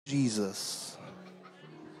Jesus.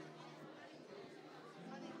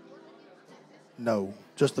 No,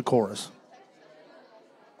 just the chorus.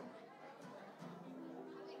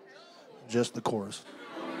 Just the chorus.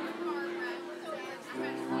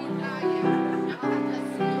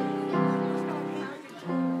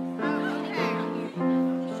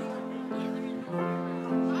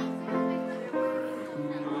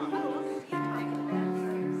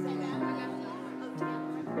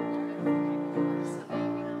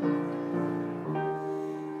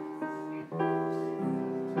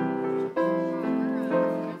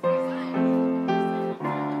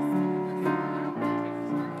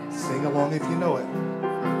 Sing along if you know it.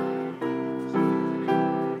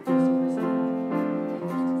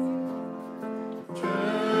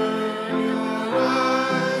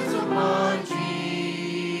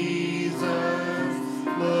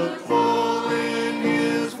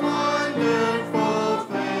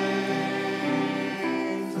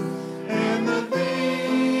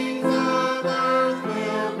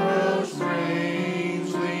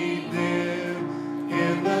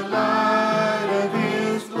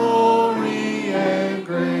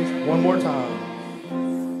 One more time.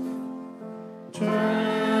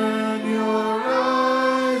 Turn your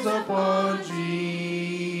eyes upon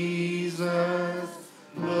Jesus.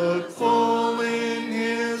 Look full in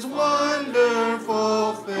his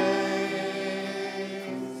wonderful face.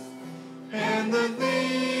 And the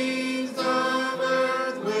things of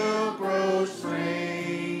earth will grow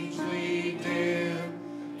strangely dim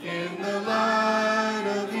in the light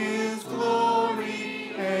of his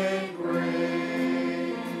glory and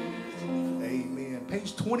grace. Amen.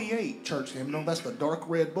 Page 28, church hymnal. That's the dark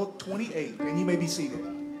red book, 28. And you may be seated.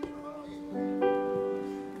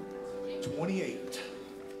 28.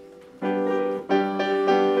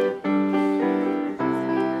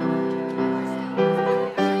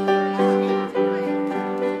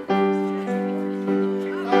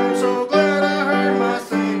 I'm so glad I heard my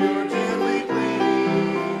Savior gently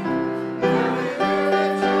plead.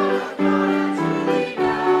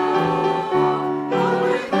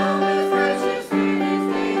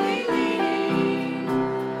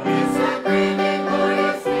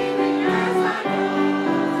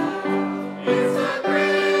 It's a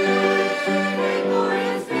great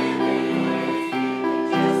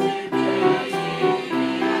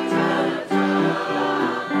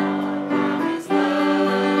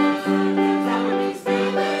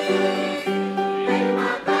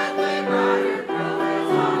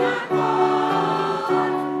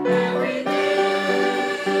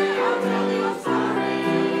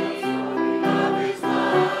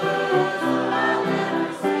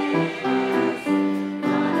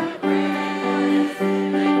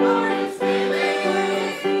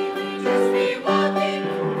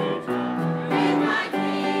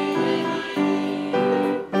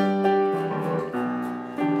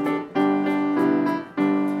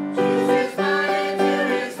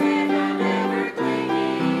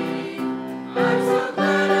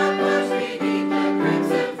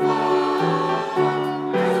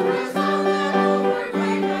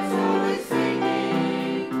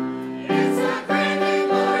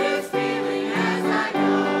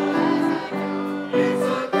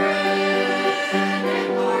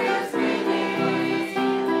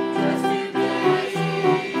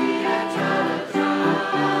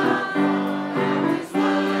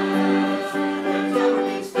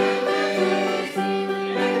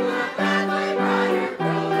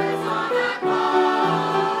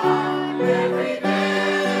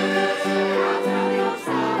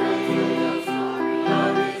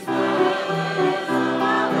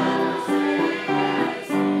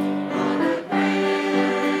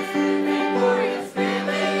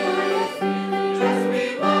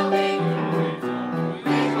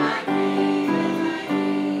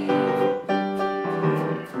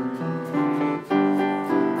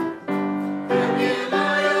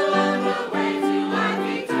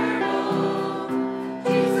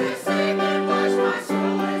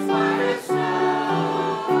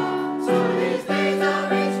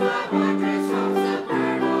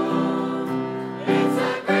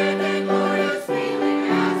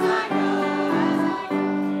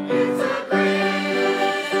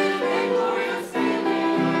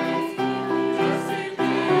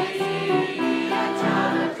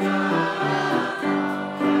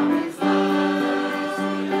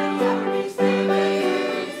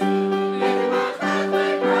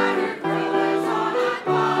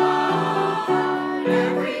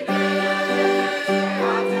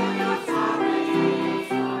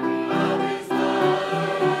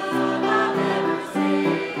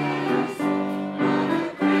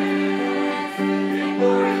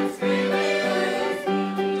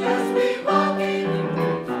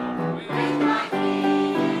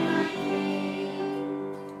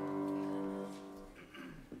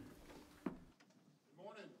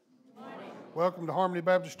Welcome to Harmony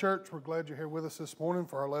Baptist Church. We're glad you're here with us this morning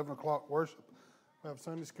for our 11 o'clock worship. We have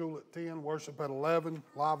Sunday school at 10, worship at 11,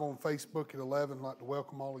 live on Facebook at 11. I'd like to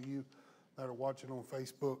welcome all of you that are watching on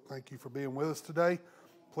Facebook. Thank you for being with us today.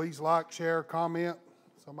 Please like, share, comment.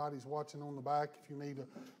 Somebody's watching on the back. If you need a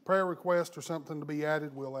prayer request or something to be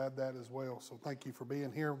added, we'll add that as well. So thank you for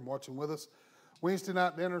being here and watching with us. Wednesday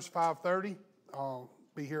night dinner's 5:30.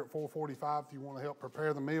 Be here at 4:45 if you want to help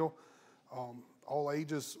prepare the meal. All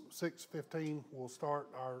ages 6-15 we'll start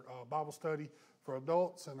our Bible study for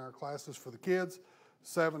adults and our classes for the kids.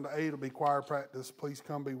 7 to 8 will be choir practice. Please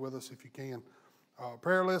come be with us if you can.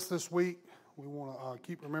 Prayer list this week. We want to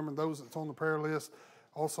keep remembering those that's on the prayer list.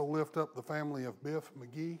 Also lift up the family of Biff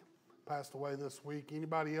McGee, passed away this week.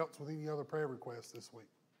 Anybody else with any other prayer requests this week?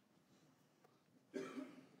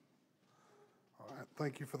 All right,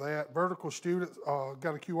 thank you for that. Vertical students,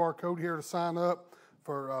 got a QR code here to sign up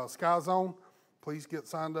for Sky Zone. Please get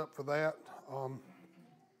signed up for that.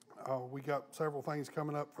 We got several things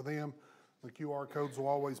coming up for them. The QR codes will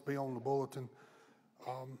always be on the bulletin.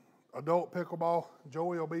 Adult pickleball,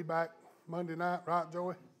 Joey will be back Monday night, right,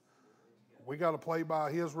 Joey? We got to play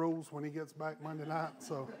by his rules when he gets back Monday night,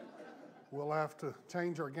 so we'll have to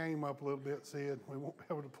change our game up a little bit, Sid. We won't be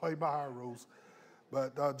able to play by our rules.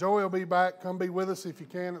 But Joey will be back. Come be with us if you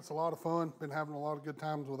can. It's a lot of fun. Been having a lot of good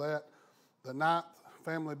times with that. The 9th,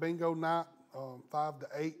 family bingo night, 5 to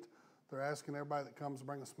 8. They're asking everybody that comes to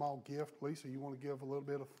bring a small gift. Lisa, you want to give a little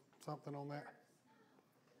bit of something on that?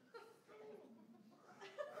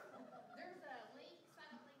 There's a link,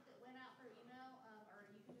 sign up link that went out through email, or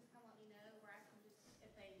you can just come let me know where I can just,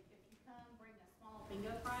 if you come, bring a small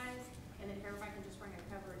bingo prize, and then everybody can just bring a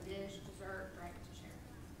covered dish, dessert, drink to share.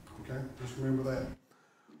 Okay, just remember that.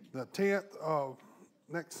 The 10th,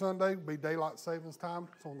 next Sunday, will be daylight savings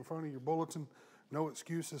time. It's on the front of your bulletin. No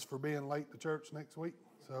excuses for being late to church next week.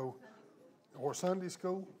 So, or Sunday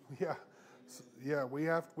school. Yeah,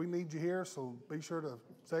 we need you here. So be sure to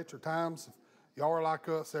set your times. If y'all are like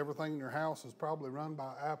us, everything in your house is probably run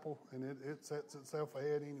by Apple, and it sets itself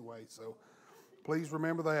ahead anyway. So please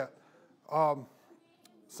remember that.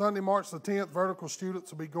 Sunday, March the 10th, vertical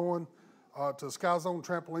students will be going to Sky Zone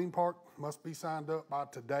Trampoline Park. Must be signed up by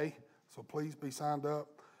today, so please be signed up.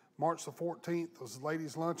 March the 14th is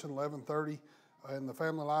ladies' luncheon, 11:30, in the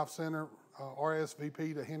Family Life Center.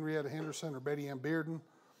 RSVP to Henrietta Henderson or Betty Ann Bearden.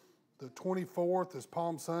 The 24th is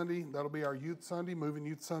Palm Sunday. That'll be our Youth Sunday, moving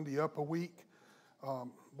Youth Sunday up a week.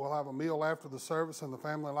 We'll have a meal after the service in the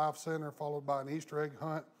Family Life Center, followed by an Easter egg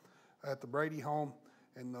hunt at the Brady home.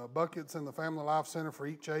 And buckets in the Family Life Center for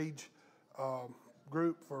each age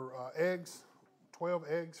group for eggs, 12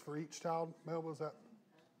 eggs for each child. Mel, was that?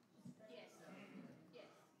 Yes.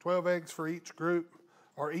 12 eggs for each group,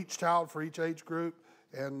 or each child for each age group.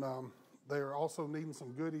 And they're also needing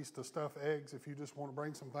some goodies to stuff eggs if you just want to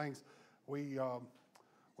bring some things. We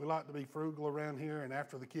like to be frugal around here, and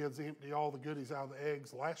after the kids empty all the goodies out of the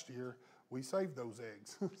eggs last year, we saved those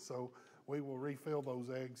eggs. So we will refill those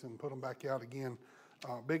eggs and put them back out again.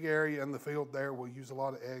 Big area in the field there. We'll use a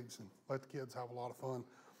lot of eggs and let the kids have a lot of fun.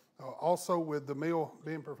 Also, with the meal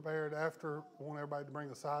being prepared after, we want everybody to bring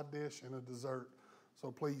a side dish and a dessert.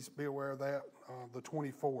 So please be aware of that. The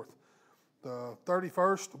 24th. The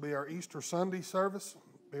 31st will be our Easter Sunday service.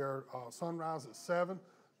 Be our sunrise at 7.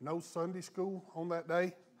 No Sunday school on that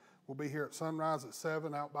day. We'll be here at sunrise at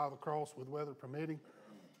 7 out by the cross with weather permitting.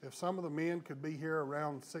 If some of the men could be here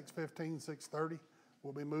around 6:15, 6:30,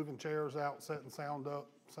 we'll be moving chairs out, setting sound up.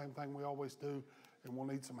 Same thing we always do. And we'll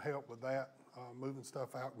need some help with that, moving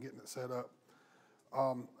stuff out and getting it set up.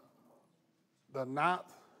 The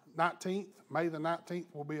 19th, May the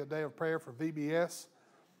 19th, will be a day of prayer for VBS.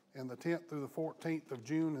 And the 10th through the 14th of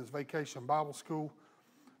June is Vacation Bible School.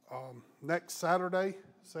 Next Saturday,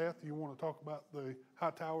 Seth, you want to talk about the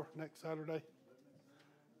High Tower next Saturday?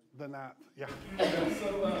 The 9th, yeah.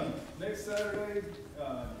 So next Saturday,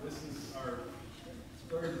 this is our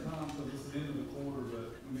third time, so this is the end of the quarter,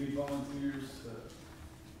 but we need volunteers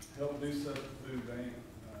to help do stuff at the food bank.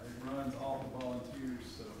 It runs off of volunteers,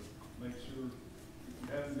 so make sure if you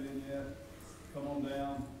haven't been yet, come on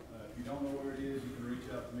down. If you don't know where it is, you can reach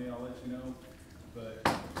out to me, I'll let you know. But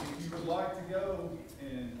if you would like to go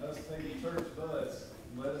and us take a church bus,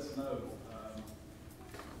 let us know.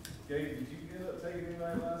 Gabe, did you get up taking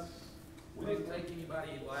anybody last? We didn't take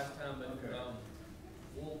anybody last time, but Okay.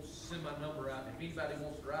 we'll send my number out. If anybody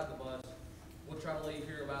wants to ride the bus, we'll try to leave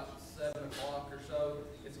here about 7 o'clock or so.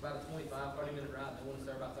 It's about a 25, 30-minute ride. They want us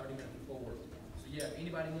there about 30 minutes before. So yeah, if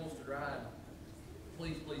anybody wants to ride,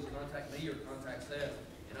 please contact me or contact Seth.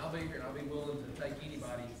 And I'll be here and I'll be willing to take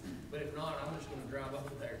anybody. But if not, I'm just going to drive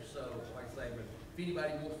over there. So, like I say, but if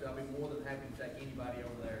anybody wants to, I'll be more than happy to take anybody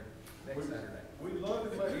over there next Saturday. We'd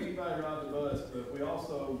love to let anybody ride the bus, but we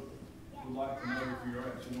also would like to know if you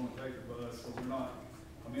actually want to take the bus, so we're not,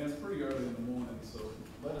 I mean, it's pretty early in the morning, so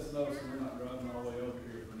let us know so we're not driving all the way over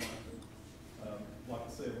here for nothing. Like I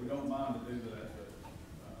said, we don't mind to do that, but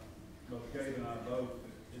both Gabe and I both,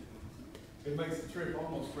 it makes the trip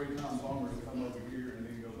almost 3 times longer to come over here and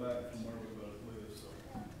then go back from where we both live, so.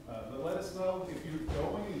 But let us know if you're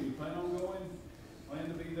going and you plan on going, plan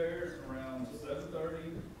to be there around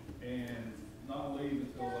 7:30 and not leave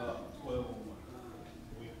until about 12.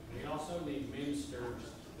 We also need ministers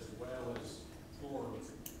as well as floor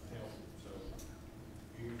help, so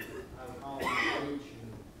if you have a call to preach and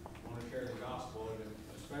want to share the gospel, and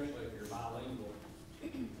especially if you're bilingual,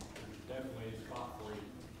 there's definitely a spot for you.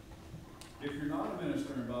 If you're not a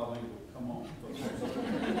minister and bilingual, come on.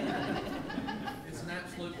 It's an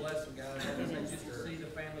absolute blessing, guys. Like I said, just to see the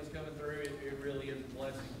families coming through, it really is a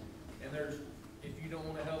blessing. And if you don't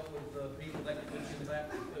want to help with the people that can put you in the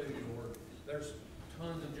back with food, or there's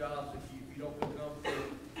tons of jobs if you don't feel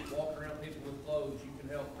comfortable walking around people with clothes, you can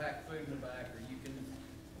help pack food in the back, or you can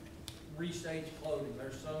restage clothing.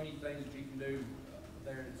 There's so many things that you can do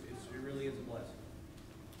there. It really is a blessing.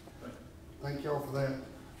 Thank y'all for that.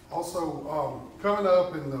 Also, coming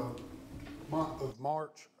up in the month of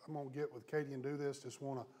March, I'm gonna get with Katie and do this. Just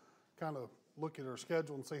wanna kind of look at our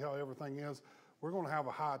schedule and see how everything is. We're gonna have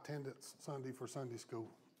a high attendance Sunday for Sunday school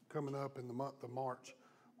coming up in the month of March.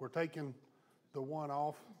 We're taking the one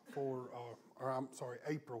off for,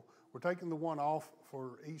 April. We're taking the one off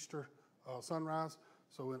for Easter sunrise.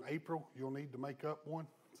 So in April, you'll need to make up one.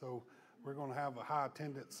 So we're gonna have a high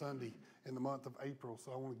attendance Sunday in the month of April.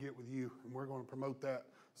 So I wanna get with you and we're gonna promote that,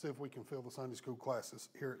 see if we can fill the Sunday school classes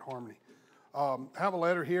here at Harmony. Have a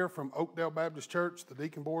letter here from Oakdale Baptist Church. The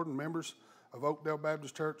deacon board and members of Oakdale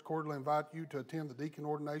Baptist Church cordially invite you to attend the deacon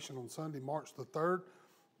ordination on Sunday, March the 3rd.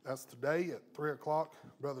 That's today at 3 o'clock.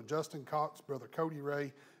 Brother Justin Cox, Brother Cody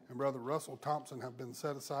Ray, and Brother Russell Thompson have been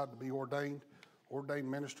set aside to be ordained. Ordained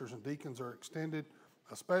ministers and deacons are extended.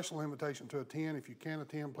 A special invitation to attend. If you can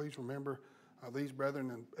attend, please remember these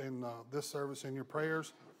brethren in this service in your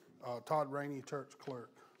prayers. Todd Rainey, church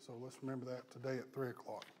clerk. So let's remember that today at 3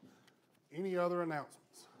 o'clock. Any other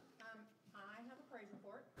announcements? I have a praise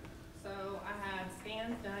report. So I had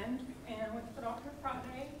scans done and went to the doctor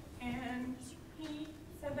Friday, and he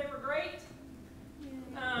said they were great.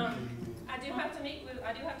 I do have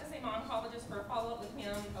to see my oncologist for a follow-up with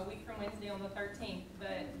him a week from Wednesday on the 13th,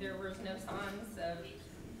 but there was no signs of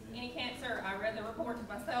any cancer. I read the report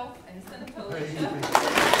myself and sent it to Alicia. A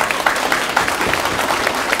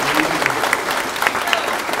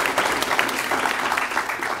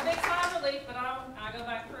big sigh of relief, but I go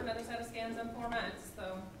back for another set of scans in 4 months,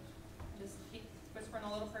 so just keep whispering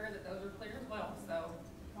a little prayer that those are clear as well. So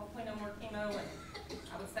hopefully no more chemo, and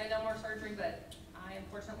I would say no more surgery, but I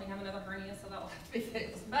unfortunately have another hernia, so that will have to be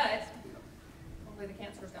fixed. But hopefully the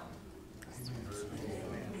cancer's gone.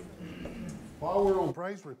 While we're on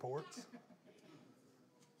praise reports,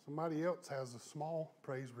 somebody else has a small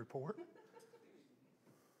praise report.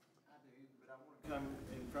 I do, but I want to come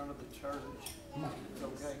in front of the church. It's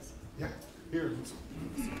okay. Yeah, here.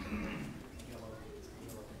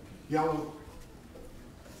 Yellow.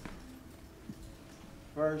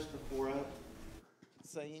 First, before I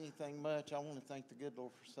say anything much, I want to thank the good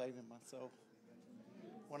Lord for saving my soul.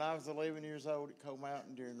 When I was 11 years old at Coal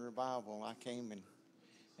Mountain during revival, I came and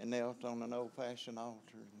knelt on an old-fashioned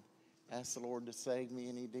altar and asked the Lord to save me,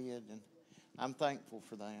 and He did. And I'm thankful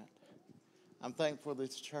for that. I'm thankful for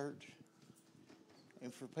this church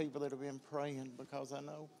and for people that have been praying, because I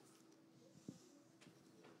know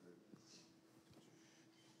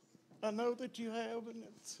that you have, and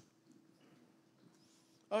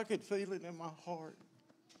I could feel it in my heart.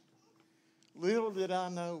 Little did I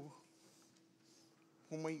know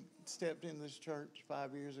when we stepped in this church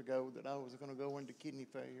 5 years ago that I was going to go into kidney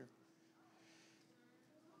failure.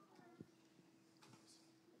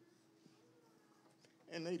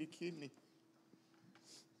 And need a kidney.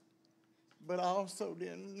 But I also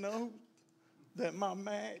didn't know that my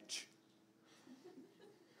match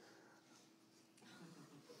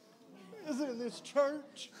is in this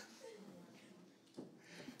church.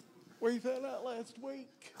 We found out last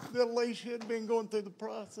week that Alicia had been going through the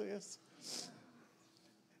process.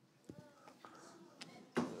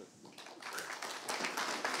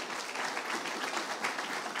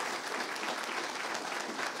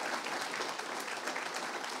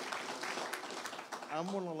 I'm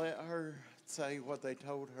going to let her say what they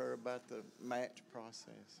told her about the match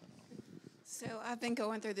process. So I've been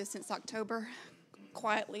going through this since October,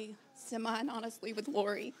 quietly, semi-honestly with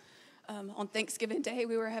Lori. On Thanksgiving Day,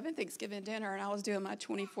 we were having Thanksgiving dinner, and I was doing my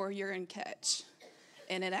 24 urine catch.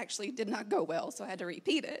 And it actually did not go well, so I had to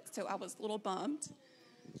repeat it. So I was a little bummed.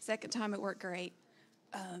 Second time, it worked great.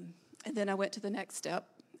 And then I went to the next step,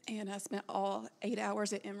 and I spent all 8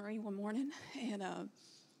 hours at Emory one morning, and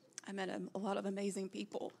I met a lot of amazing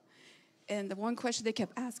people. And the one question they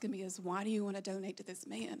kept asking me is, why do you want to donate to this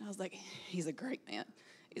man? I was like, he's a great man.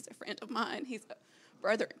 He's a friend of mine. He's a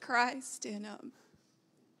brother in Christ. And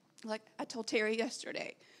like I told Terry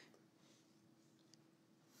yesterday,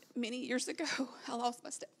 many years ago, I lost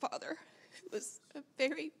my stepfather, who was a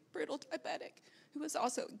very brittle diabetic, who was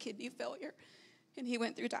also in kidney failure. And he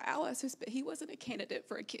went through dialysis, but he wasn't a candidate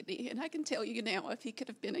for a kidney. And I can tell you now, if he could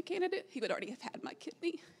have been a candidate, he would already have had my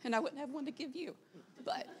kidney, and I wouldn't have one to give you.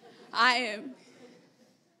 But I am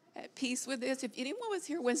at peace with this. If anyone was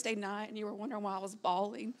here Wednesday night and you were wondering why I was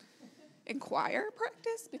bawling in choir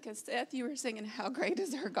practice, because Seth, you were singing How Great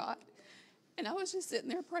Is Our God. And I was just sitting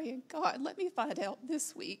there praying, God, let me find out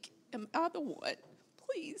this week, am I the one?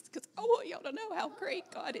 Please, because I want y'all to know how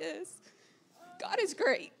great God is. God is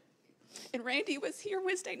great. And Randy was here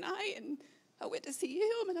Wednesday night, and I went to see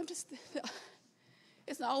him, and I'm just,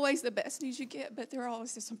 it's not always the best news you get, but there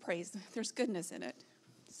always is some praise. There's goodness in it.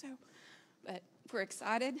 So, but we're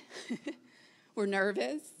excited. We're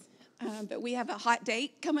nervous, but we have a hot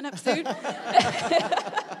date coming up soon.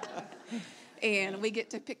 And we get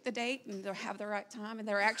to pick the date, and they'll have the right time, and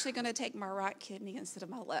they're actually going to take my right kidney instead of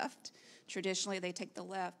my left. Traditionally, they take the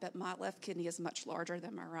left, but my left kidney is much larger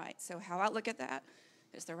than my right. So how I look at that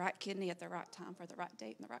is the right kidney at the right time for the right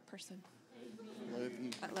date and the right person. Love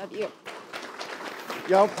you. I love you.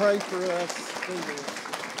 Y'all pray for us through this.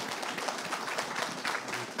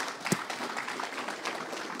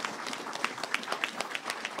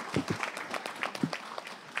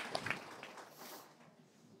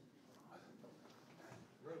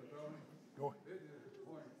 Go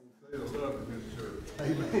There's love in this church.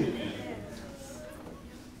 Amen.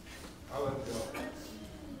 I love y'all.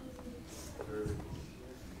 Church.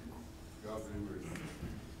 God be with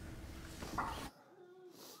you.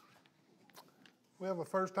 We have a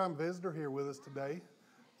first-time visitor here with us today.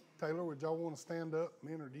 Taylor, would y'all want to stand up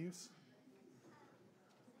and introduce?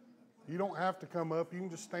 You don't have to come up. You can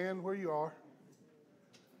just stand where you are.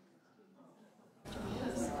 Her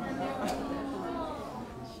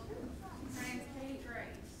name's Katie Grace.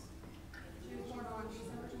 She was born on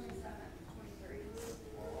December 27th, 23.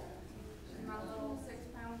 She's my little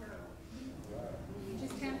 6-pound girl.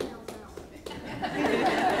 She's 10 pounds now.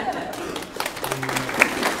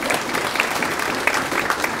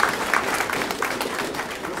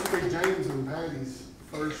 This will be James and Patty's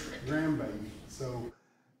first grandbaby. So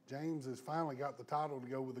James has finally got the title to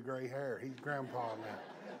go with the gray hair. He's grandpa now.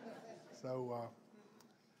 So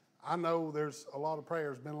I know there's a lot of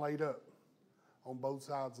prayers been laid up on both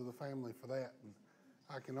sides of the family for that. And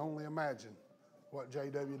I can only imagine what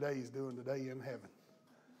J.W. Day is doing today in heaven.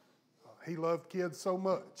 He loved kids so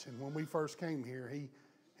much, and when we first came here,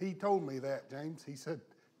 he told me that, James. He said,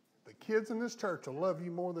 the kids in this church will love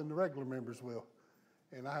you more than the regular members will.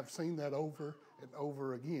 And I've seen that over and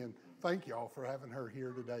over again. Thank y'all for having her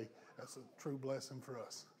here today. That's a true blessing for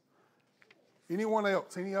us. Anyone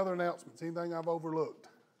else? Any other announcements? Anything I've overlooked?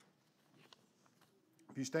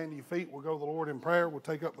 If you stand to your feet, we'll go to the Lord in prayer. We'll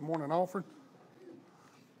take up the morning offering.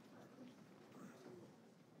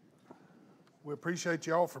 We appreciate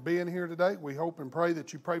you all for being here today. We hope and pray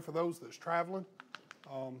that you pray for those that's traveling,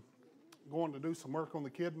 going to do some work on the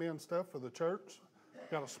kid men stuff for the church.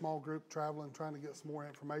 Got a small group traveling, trying to get some more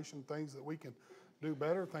information, things that we can do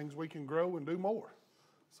better, things we can grow and do more.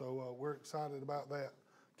 So we're excited about that.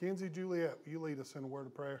 Kenzie, Juliet, will you lead us in a word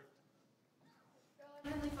of prayer?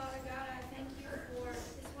 Heavenly Father God, I thank you for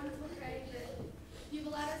this wonderful day that you've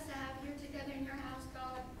allowed us to have here together in your house,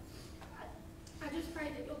 God. I just pray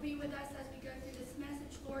that you'll be with us as we go through this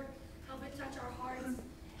message, Lord. Help it touch our hearts.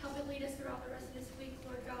 Help it lead us throughout the rest of this week,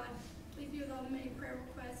 Lord God. Please be with all the many prayer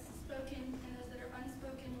requests spoken and those that are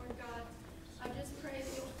unspoken, Lord God. I just pray that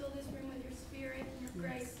you'll fill this room with your spirit and your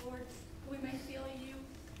grace, Lord, that we may feel you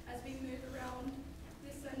as we move around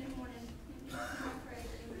this Sunday morning. In Jesus' name I pray.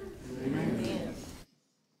 Amen. Amen.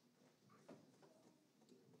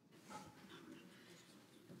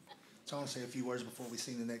 So I want to say a few words before we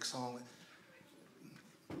sing the next song.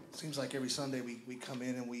 It seems like every Sunday we come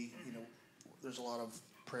in and there's a lot of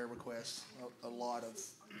prayer requests, a lot of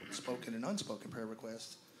spoken and unspoken prayer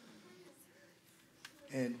requests.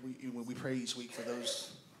 And we pray each week for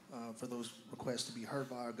those requests to be heard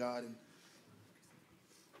by our God. And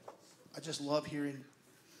I just love hearing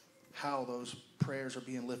how those prayers are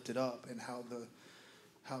being lifted up and how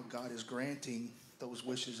God is granting those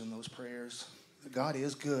wishes and those prayers. God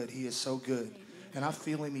is good. He is so good. And I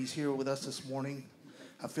feel him. He's here with us this morning.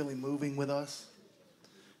 I feel him moving with us.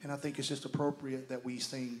 And I think it's just appropriate that we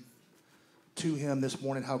sing to him this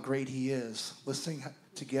morning how great he is. Let's sing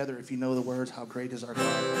together, if you know the words, How Great Is Our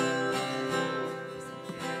God.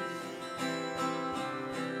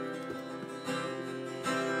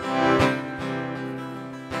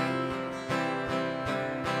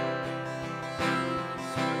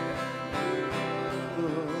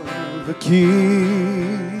 The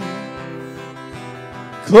King,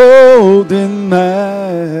 clothed in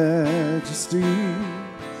majesty,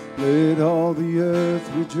 let all the earth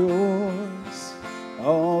rejoice,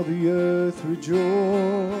 all the earth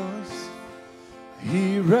rejoice.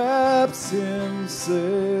 He wraps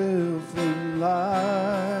himself in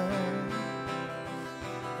light,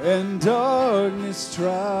 and darkness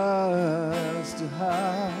tries to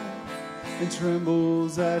hide, and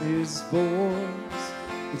trembles at his voice.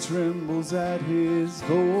 It trembles at his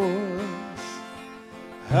voice.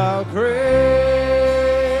 How great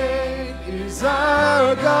is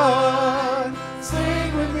our God?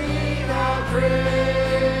 Sing with me, how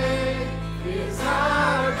great is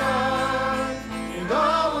our God? And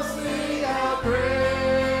all will see how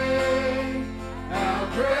great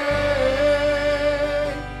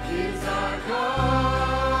is our God.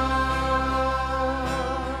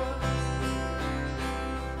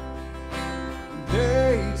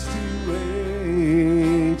 Age to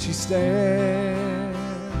age he stands,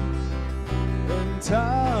 and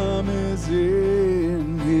time is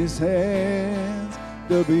in his hands.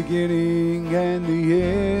 The beginning and the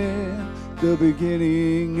end, the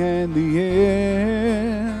beginning and the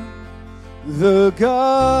end. The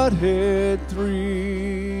Godhead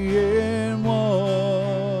 3 in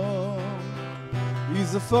 1.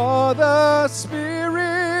 He's the Father,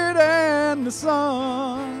 Spirit, and the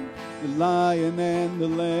Son, the Lion and the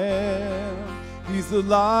Lamb. He's the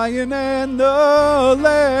Lion and the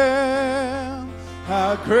Lamb.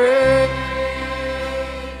 How great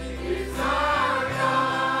is our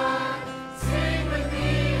God? Sing with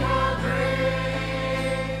me, how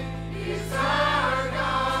great is our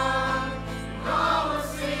God? And all will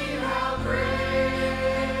see how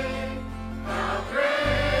great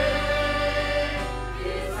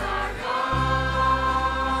is our God.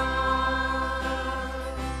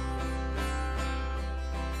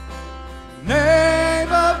 Name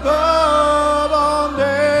above all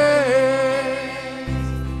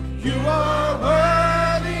names, you are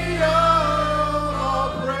worthy of all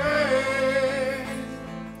praise.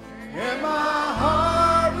 And my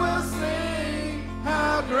heart will sing,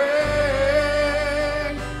 how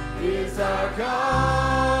great is our God.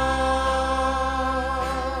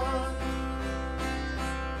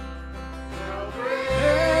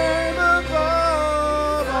 Name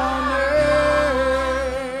above all names,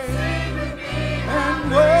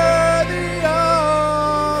 and worthy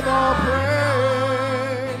of all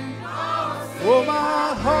praise. Oh,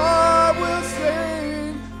 my heart will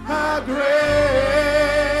sing, how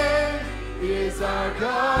great is our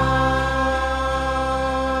God.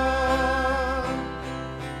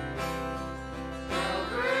 How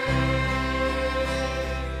great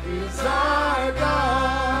is our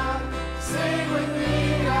God. Sing with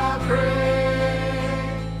me, how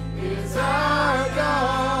great is our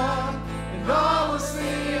God. And all will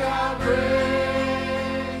see how great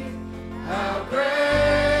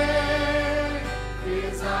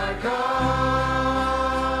is our God.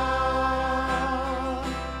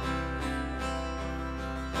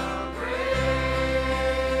 How great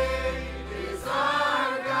is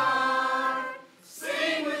our God.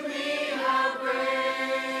 Sing with me, how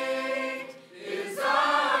great is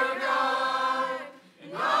our God.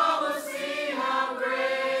 And all will see how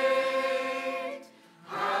great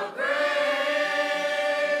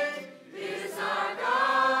is our God.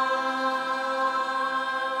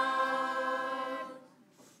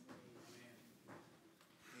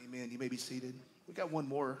 Amen. You may be seated. We got one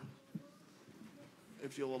more,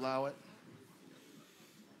 if you'll allow it.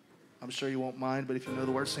 I'm sure you won't mind, but if you know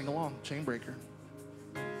the words, sing along. Chainbreaker.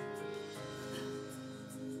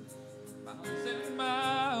 7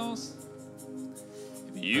 miles.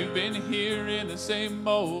 If you've been hearing the same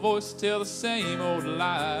old voice tell the same old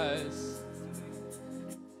lies,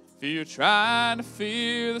 if you're trying to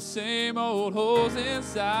fill the same old holes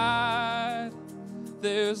inside,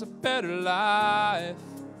 there's a better life.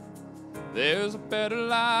 There's a better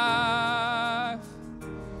life.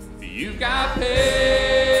 If you've got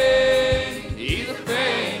pain, he's a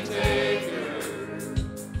pain taker.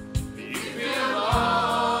 If you've been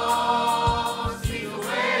lost, he's a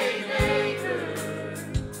way maker.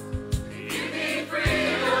 If you need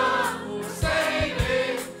freedom, save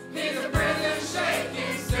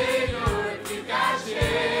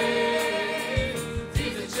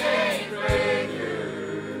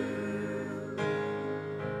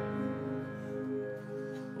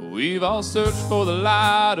We've all searched for the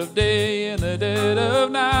light of day in the dead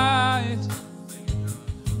of night.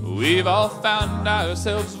 We've all found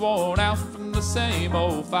ourselves worn out from the same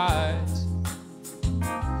old fight.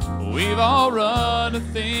 We've all run to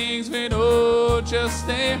things we know just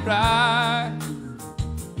ain't right.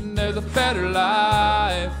 And there's a better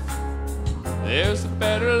life. There's a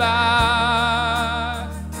better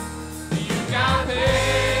life. You got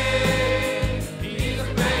pain. He's a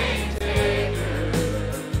pain taker.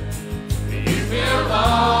 You feel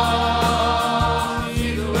lost.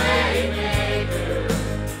 He's a way maker.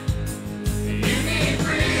 You need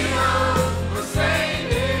freedom for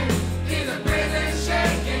saving. He's a prison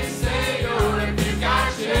shaking savior. If you got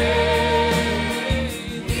chains,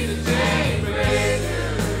 he's a chain breaker.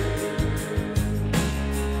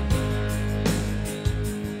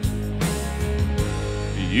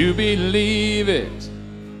 You believe it,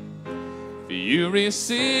 for you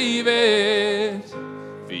receive it,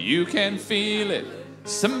 for you can feel it.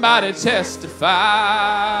 Somebody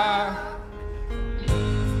testify.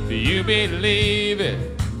 For you believe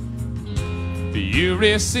it, for you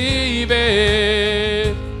receive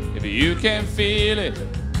it, if you can feel it.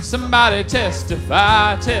 Somebody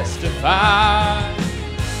testify, testify.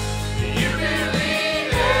 For you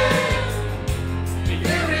believe it, for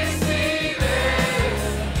you receive it.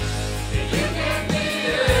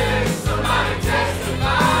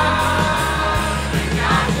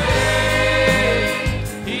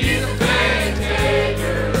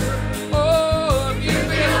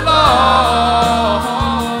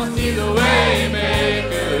 He's a way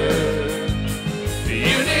maker.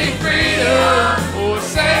 You need freedom or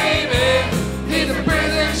saving. He's a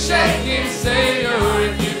prison shaking savior.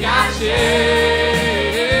 If you got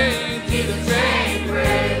chains, he's a chain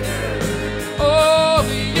breaker. Oh,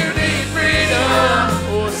 you need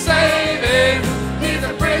freedom or saving. He's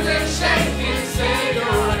a prison shaking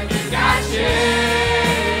savior. If you got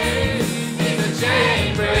chains, he's a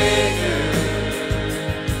chain breaker.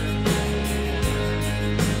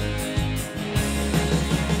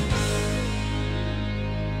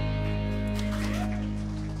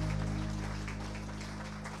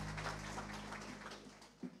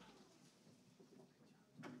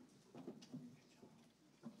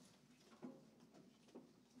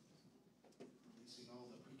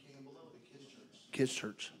 Kids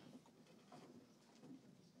Church.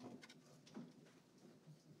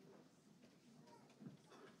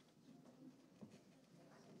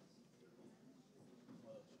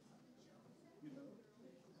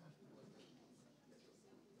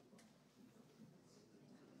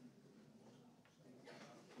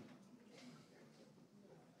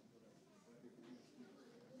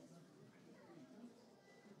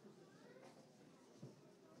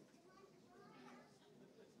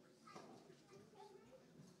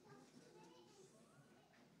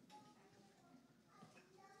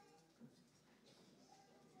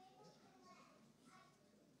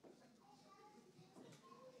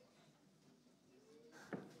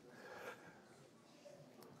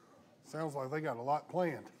 Sounds like they got a lot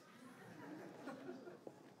planned.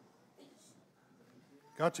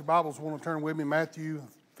 Got your Bibles? Want to turn with me, Matthew,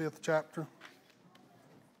 5th chapter.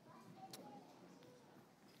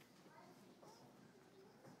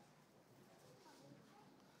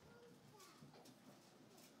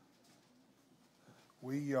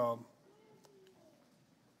 We had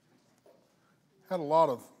a lot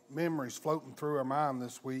of memories floating through our mind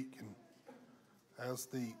this week, and as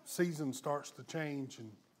the season starts to change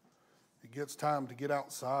and it gets time to get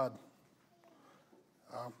outside,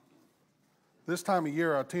 this time of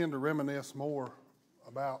year I tend to reminisce more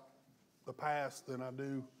about the past than I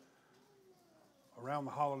do around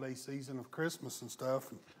the holiday season of Christmas and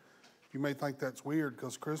stuff. And you may think that's weird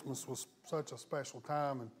because Christmas was such a special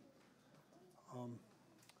time, and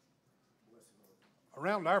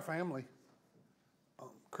around our family,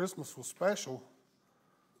 Christmas was special,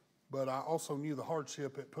 but I also knew the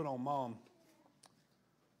hardship it put on Mom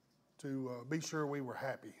to be sure we were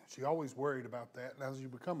happy. She always worried about that, and as you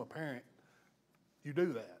become a parent, you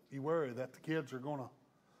do that. You worry that the kids are going to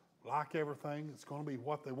like everything. It's going to be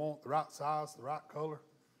what they want, the right size, the right color.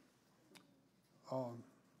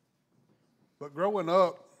 But growing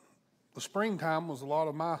up, the springtime was a lot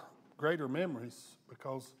of my greater memories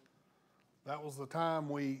because that was the time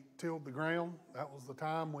we tilled the ground. That was the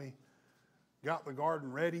time we got the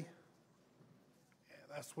garden ready.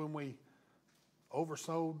 That's when we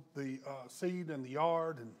oversowed the seed in the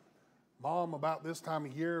yard, and Mom about this time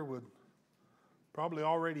of year would probably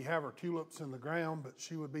already have her tulips in the ground, but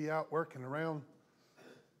she would be out working around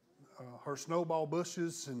her snowball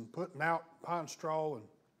bushes and putting out pine straw and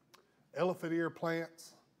elephant ear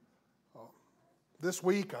plants. this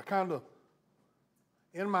week I kind of,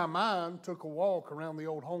 in my mind, took a walk around the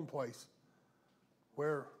old home place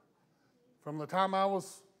where from the time I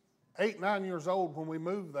was 8, 9 years old when we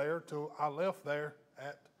moved there till I left there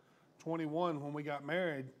at 21 when we got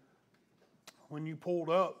married, when you pulled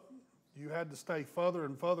up, you had to stay further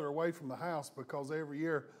and further away from the house because every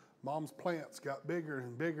year Mom's plants got bigger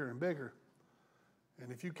and bigger and bigger.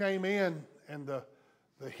 And if you came in and the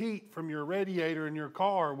heat from your radiator in your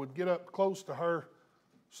car would get up close to her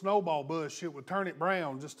snowball bush, it would turn it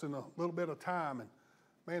brown just in a little bit of time. And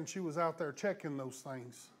man, she was out there checking those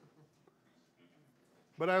things.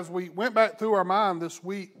 But as we went back through our mind this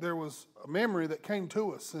week, there was a memory that came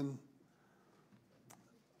to us. And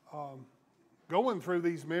going through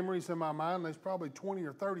these memories in my mind, there's probably 20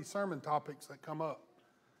 or 30 sermon topics that come up.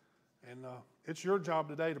 And it's your job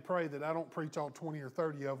today to pray that I don't preach all 20 or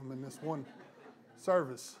 30 of them in this one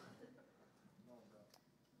service.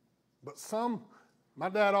 But my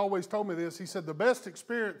dad always told me this. He said, the best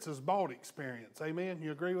experience is bought experience. Amen?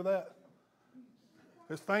 You agree with that?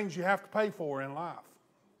 There's things you have to pay for in life.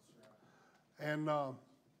 And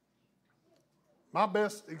my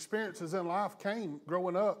best experiences in life came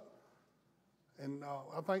growing up. And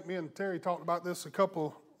I think me and Terry talked about this a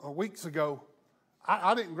couple of weeks ago.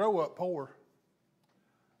 I didn't grow up poor.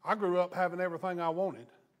 I grew up having everything I wanted.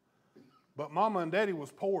 But Mama and Daddy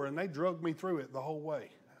was poor, and they drugged me through it the whole way.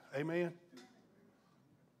 Amen?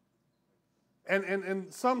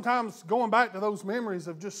 And sometimes going back to those memories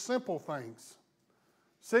of just simple things.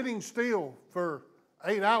 Sitting still for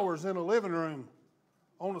 8 hours in a living room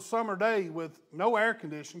on a summer day with no air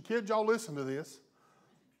conditioning. Kids, y'all listen to this.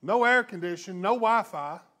 No air conditioning, no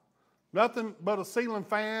Wi-Fi, nothing but a ceiling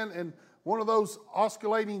fan and one of those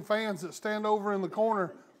oscillating fans that stand over in the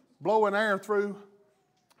corner blowing air through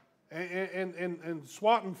and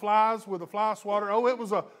swatting flies with a fly swatter. Oh, it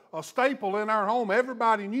was a staple in our home.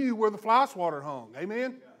 Everybody knew where the fly swatter hung.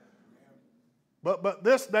 Amen? But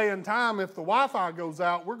this day and time, if the Wi-Fi goes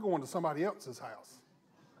out, we're going to somebody else's house.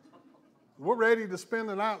 We're ready to spend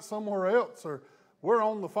the night somewhere else, or we're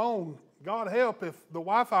on the phone. God help if the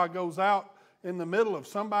Wi-Fi goes out in the middle of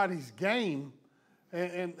somebody's game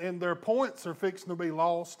and their points are fixing to be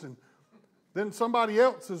lost, and then somebody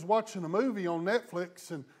else is watching a movie on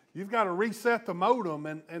Netflix and you've got to reset the modem,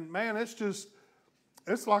 and man, it's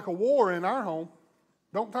like a war in our home.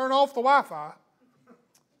 Don't turn off the Wi-Fi.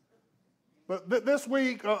 But this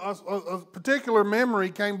week, a particular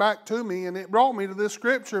memory came back to me, and it brought me to this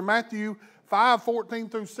scripture, Matthew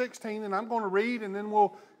 5:14 through 16, and I'm going to read, and then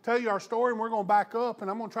we'll tell you our story, and we're going to back up,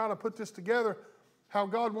 and I'm going to try to put this together how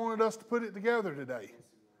God wanted us to put it together today.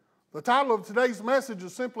 The title of today's message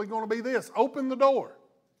is simply going to be this: Open the Door.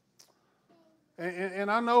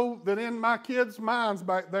 And I know that in my kids' minds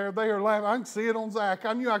back there, they are laughing. I can see it on Zach.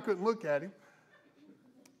 I knew I couldn't look at him.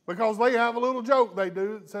 Because they have a little joke they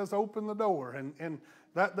do that says open the door. And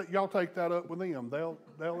that y'all take that up with them.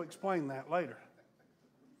 They'll explain that later.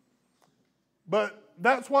 But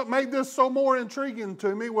that's what made this so more intriguing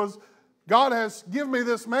to me, was God has given me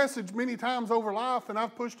this message many times over life, and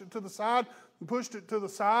I've pushed it to the side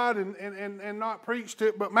and not preached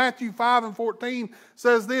it. But Matthew 5:14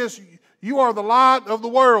 says this: you are the light of the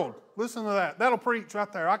world. Listen to that. That'll preach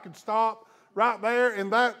right there. I could stop right there,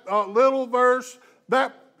 and that little verse,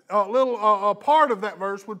 that little part of that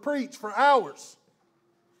verse would preach for hours.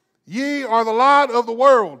 Ye are the light of the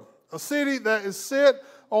world. A city that is set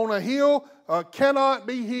on a hill cannot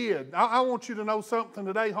be hid. I want you to know something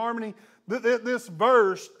today, Harmony. This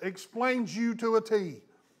verse explains you to a T.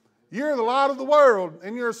 You're the light of the world,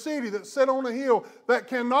 and you're a city that's set on a hill that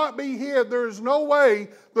cannot be hid. There is no way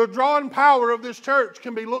the drawing power of this church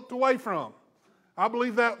can be looked away from. I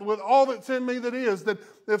believe that with all that's in me that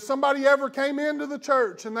if somebody ever came into the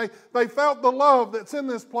church and they felt the love that's in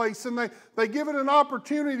this place, and they give it an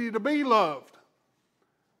opportunity to be loved,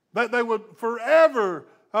 that they would forever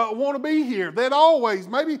want to be here. They'd always,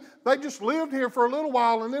 maybe they just lived here for a little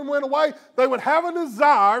while and then went away. They would have a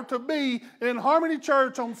desire to be in Harmony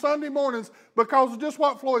Church on Sunday mornings because of just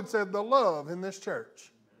what Floyd said, the love in this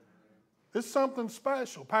church. It's something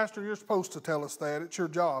special. Pastor, you're supposed to tell us that. It's your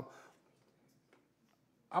job.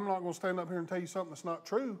 I'm not going to stand up here and tell you something that's not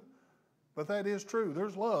true, but that is true.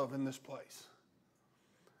 There's love in this place.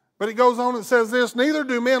 But it goes on and says this: neither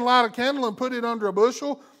do men light a candle and put it under a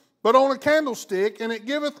bushel, but on a candlestick, and it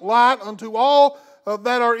giveth light unto all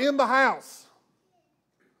that are in the house.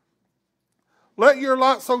 Let your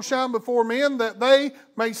light so shine before men that they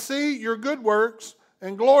may see your good works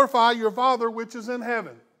and glorify your Father which is in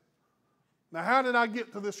heaven. Now, how did I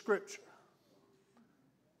get to this scripture?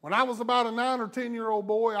 When I was about a 9 or 10-year-old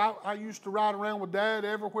boy, I used to ride around with Dad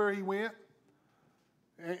everywhere he went.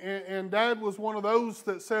 And Dad was one of those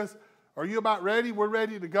that says, are you about ready? We're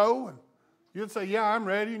ready to go. And you'd say, yeah, I'm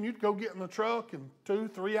ready. And you'd go get in the truck, and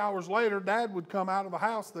 2-3 hours later, Dad would come out of the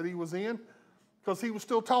house that he was in because he was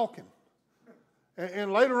still talking.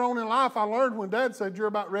 And later on in life, I learned when Dad said, you're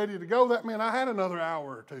about ready to go, that meant I had another hour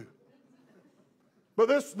or two. But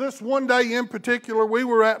this one day in particular, we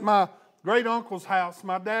were at my great uncle's house.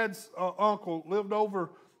 My dad's uncle lived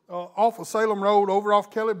over off of Salem Road, over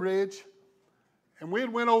off Kelly Bridge. And we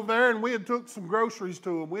had went over there and we had took some groceries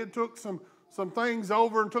to him. We had took some things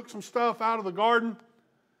over and took some stuff out of the garden.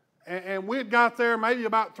 And we had got there maybe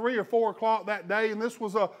about 3 or 4 o'clock that day. And this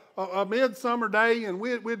was a midsummer day. And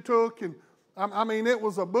we took, and I mean, it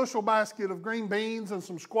was a bushel basket of green beans and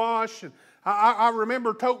some squash. And I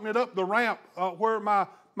remember toting it up the ramp where my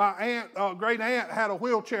aunt, great aunt had a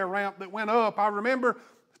wheelchair ramp that went up. I remember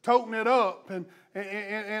toting it up. And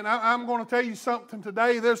I'm going to tell you something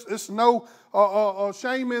today. There's no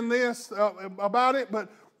shame in this about it, but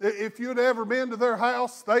if you'd ever been to their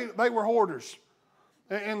house, they were hoarders.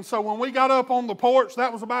 And so when we got up on the porch,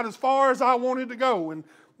 that was about as far as I wanted to go. And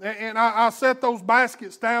I set those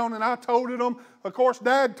baskets down and I toted them. Of course,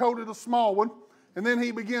 Dad toted a small one, and then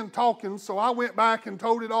he began talking, so I went back and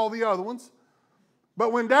toted all the other ones.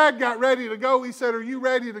 But when Dad got ready to go, he said, are you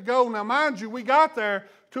ready to go? Now, mind you, we got there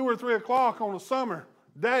 2 or 3 o'clock on a summer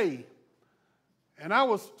day. And I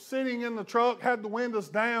was sitting in the truck, had the windows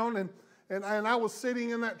down, and I was sitting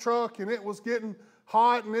in that truck, and it was getting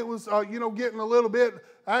hot, and it was, getting a little bit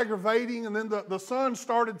aggravating. And then the sun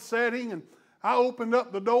started setting, and I opened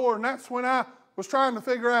up the door, and that's when I was trying to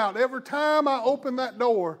figure out, every time I opened that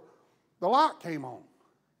door, the light came on.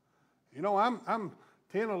 You know, I'm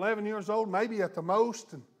 10, 11 years old, maybe at the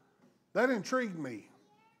most, and that intrigued me.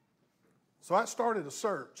 So I started a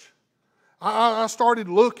search. I started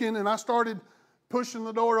looking, and I started pushing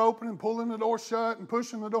the door open and pulling the door shut and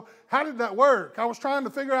pushing the door. How did that work? I was trying to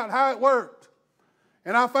figure out how it worked.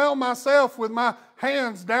 And I found myself with my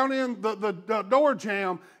hands down in the door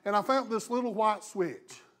jamb, and I found this little white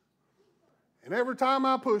switch. And every time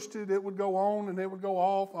I pushed it, it would go on and it would go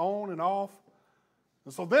off, on and off.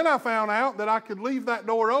 And so then I found out that I could leave that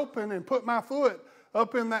door open and put my foot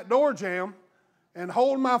up in that door jamb and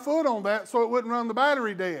hold my foot on that so it wouldn't run the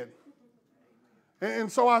battery dead.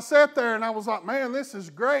 And so I sat there and I was like, man, this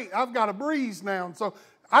is great. I've got a breeze now. And so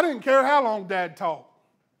I didn't care how long Dad talked.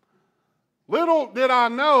 Little did I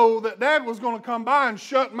know that Dad was going to come by and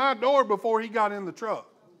shut my door before he got in the truck.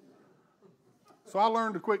 So I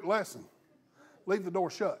learned a quick lesson. Leave the door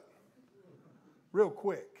shut. Real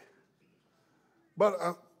quick. But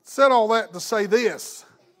I said all that to say this.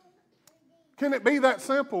 Can it be that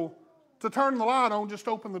simple to turn the light on, just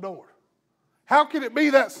open the door? How could it be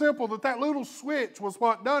that simple that little switch was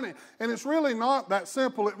what done it? And it's really not that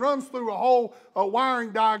simple. It runs through a whole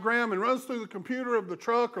wiring diagram and runs through the computer of the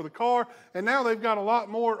truck or the car. And now they've got a lot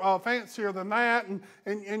more fancier than that.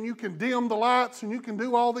 And you can dim the lights and you can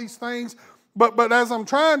do all these things. But as I'm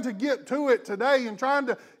trying to get to it today and trying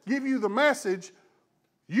to give you the message,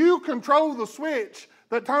 you control the switch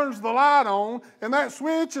that turns the light on, and that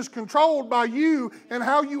switch is controlled by you and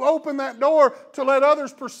how you open that door to let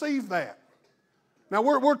others perceive that. Now,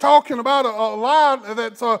 we're talking about a light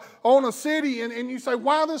that's on a city, and you say,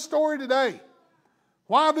 why this story today?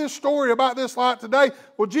 Why this story about this light today?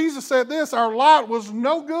 Well, Jesus said this, our light was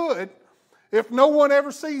no good if no one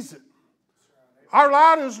ever sees it. Our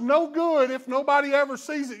light is no good if nobody ever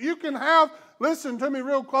sees it. You can have, listen to me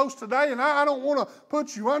real close today, and I don't want to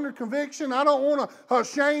put you under conviction. I don't want to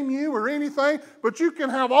shame you or anything, but you can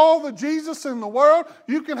have all the Jesus in the world.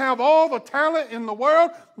 You can have all the talent in the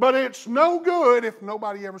world, but it's no good if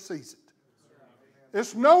nobody ever sees it.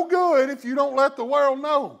 It's no good if you don't let the world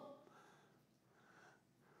know.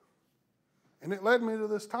 And it led me to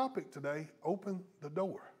this topic today, open the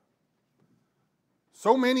door.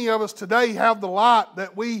 So many of us today have the light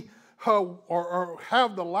that we, or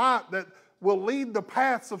have the light that will lead the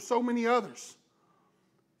paths of so many others.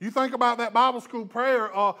 You think about that Bible school prayer,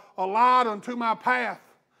 a light unto my path,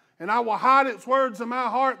 and I will hide its words in my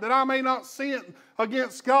heart that I may not sin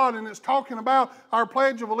against God. And it's talking about our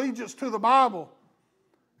pledge of allegiance to the Bible.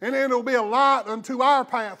 And it'll be a light unto our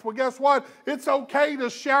path. Well, guess what? It's okay to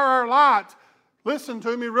share our light. Listen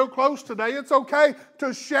to me real close today. It's okay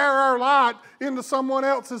to share our light into someone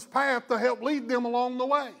else's path to help lead them along the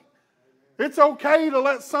way. It's okay to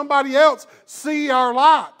let somebody else see our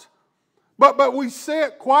light. But we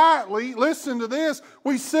sit quietly, listen to this,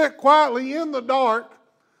 we sit quietly in the dark,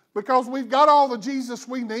 Because we've got all the Jesus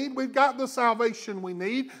we need. We've got the salvation we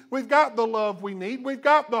need. We've got the love we need. We've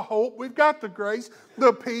got the hope. We've got the grace,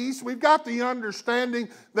 the peace. We've got the understanding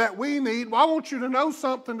that we need. Well, I want you to know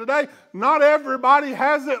something today. Not everybody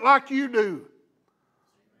has it like you do.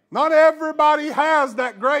 Not everybody has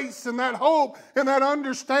that grace and that hope and that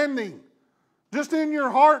understanding. Just in your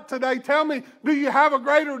heart today, tell me, do you have a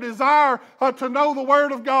greater desire to know the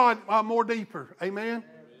Word of God more deeper? Amen?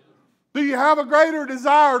 Do you have a greater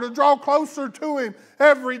desire to draw closer to Him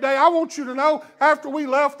every day? I want you to know, after we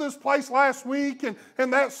left this place last week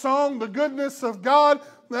and that song, The Goodness of God,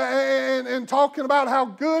 and talking about how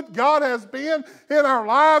good God has been in our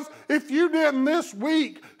lives, if you didn't this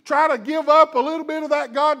week try to give up a little bit of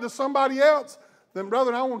that God to somebody else, then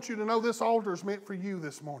brother, I want you to know this altar is meant for you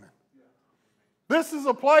this morning. This is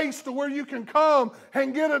a place to where you can come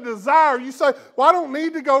and get a desire. You say, well, I don't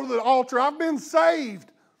need to go to the altar. I've been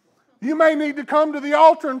saved. You may need to come to the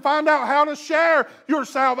altar and find out how to share your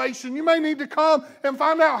salvation. You may need to come and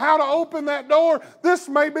find out how to open that door. This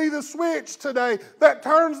may be the switch today that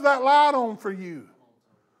turns that light on for you.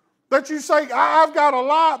 That you say, I've got a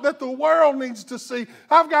light that the world needs to see.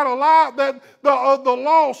 I've got a light that the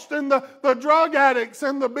lost and the drug addicts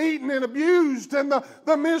and the beaten and abused and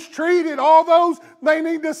the mistreated, all those, they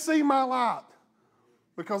need to see my light.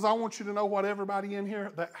 Because I want you to know what everybody in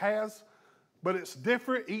here that has, but it's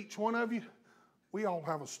different, each one of you, we all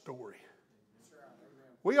have a story.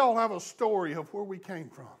 We all have a story of where we came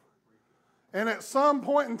from. And at some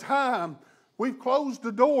point in time, we've closed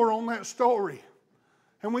the door on that story.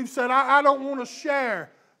 And we've said, I don't want to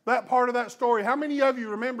share that part of that story. How many of you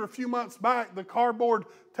remember a few months back the cardboard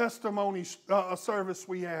testimony service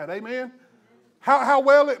we had? Amen? How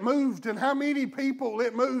well it moved and how many people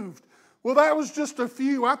it moved. Well, that was just a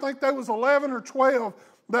few. I think there was 11 or 12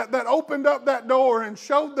 that opened up that door and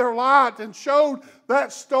showed their light and showed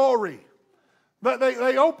that story. That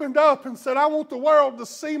they opened up and said, I want the world to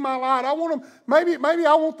see my light. I want them, maybe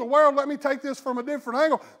I want the world, let me take this from a different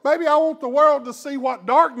angle. Maybe I want the world to see what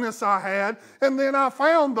darkness I had, and then I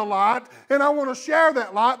found the light, and I want to share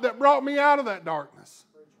that light that brought me out of that darkness.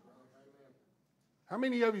 How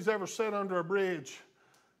many of you's ever sat under a bridge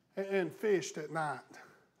and fished at night?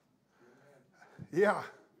 Yeah.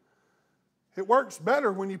 It works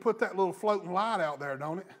better when you put that little floating light out there,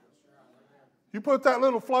 don't it? You put that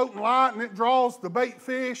little floating light and it draws the bait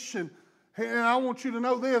fish. And I want you to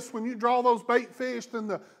know this, when you draw those bait fish, then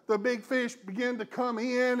the big fish begin to come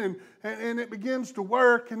in and it begins to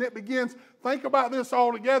work and it begins, think about this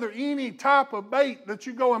all together, any type of bait that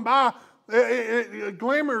you go and buy, it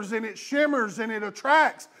glimmers and it shimmers and it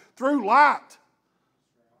attracts through light.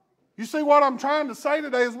 You see what I'm trying to say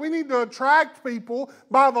today is we need to attract people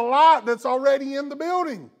by the light that's already in the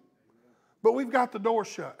building. But we've got the door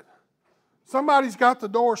shut. Somebody's got the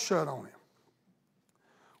door shut on him.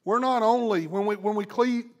 We're not only, when we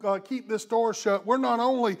keep this door shut, we're not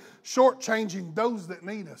only shortchanging those that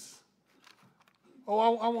need us.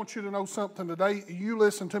 Oh, I want you to know something today. You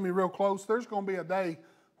listen to me real close. There's going to be a day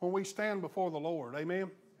when we stand before the Lord. Amen?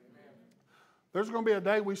 There's going to be a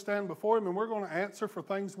day we stand before Him and we're going to answer for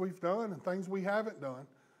things we've done and things we haven't done.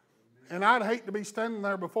 And I'd hate to be standing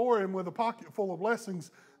there before Him with a pocket full of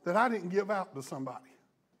blessings that I didn't give out to somebody.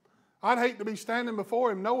 I'd hate to be standing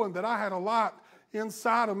before Him knowing that I had a light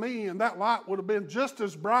inside of me and that light would have been just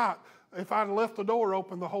as bright if I'd left the door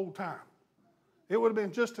open the whole time. It would have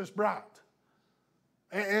been just as bright.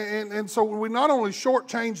 And so we not only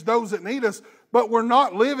shortchange those that need us, but we're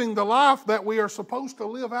not living the life that we are supposed to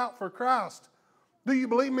live out for Christ. Do you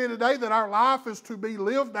believe me today that our life is to be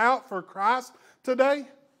lived out for Christ today?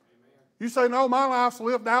 You say, no, my life's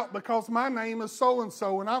lived out because my name is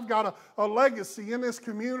so-and-so and I've got a legacy in this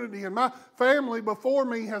community and my family before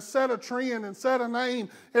me has set a trend and set a name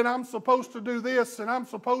and I'm supposed to do this and I'm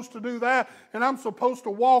supposed to do that and I'm supposed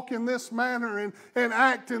to walk in this manner and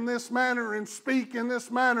act in this manner and speak in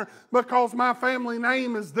this manner because my family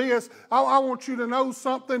name is this. I want you to know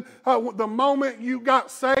something. The moment you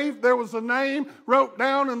got saved, there was a name wrote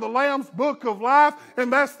down in the Lamb's Book of Life,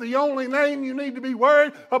 and that's the only name you need to be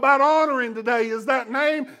worried about honoring today, is that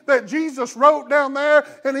name that Jesus wrote down there,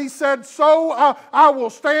 and He said, so I will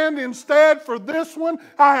stand instead for this one.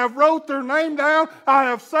 I have wrote their name down. I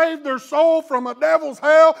have saved their soul from a devil's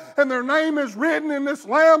hell, and their name is written in this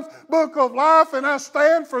Lamb's Book of Life, and I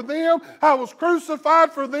stand for them. I was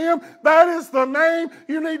crucified for them. That is the name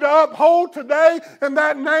you need to uphold today, and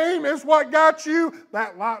that name is what got you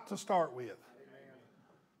that light to start with.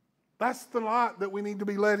 That's the light that we need to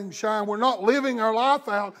be letting shine. We're not living our life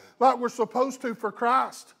out like we're supposed to for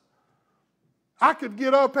Christ. I could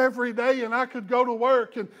get up every day and I could go to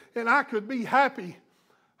work and I could be happy.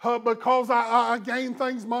 because I gain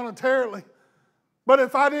things monetarily. But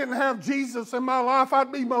if I didn't have Jesus in my life,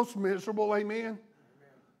 I'd be most miserable, amen?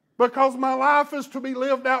 Because my life is to be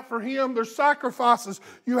lived out for Him. There's sacrifices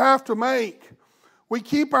you have to make. We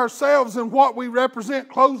keep ourselves and what we represent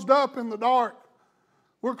closed up in the dark.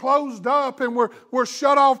 We're closed up and we're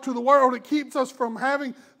shut off to the world. It keeps us from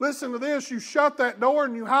having, listen to this, you shut that door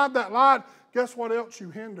and you hide that light. Guess what else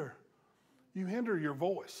you hinder? You hinder your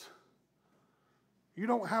voice. You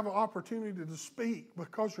don't have an opportunity to speak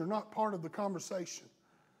because you're not part of the conversation.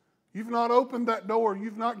 You've not opened that door.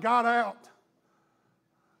 You've not got out.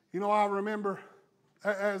 You know, I remember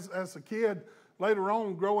as a kid, later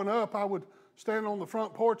on growing up, I would stand on the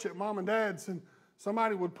front porch at Mom and Dad's and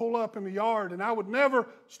somebody would pull up in the yard and I would never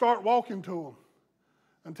start walking to them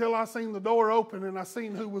until I seen the door open and I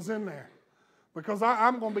seen who was in there. Because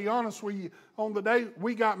I'm going to be honest with you, on the day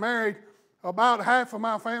we got married, about half of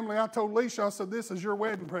my family, I told Leisha, I said, this is your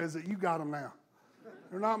wedding present. You got them now.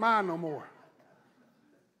 They're not mine no more.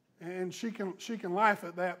 And she can laugh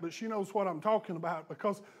at that, but she knows what I'm talking about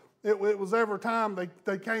because it was every time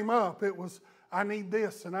they came up, it was, I need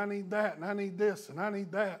this and I need that and I need this and I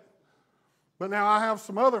need that. But now I have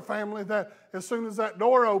some other family that as soon as that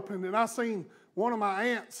door opened and I seen one of my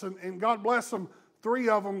aunts, and God bless them, 3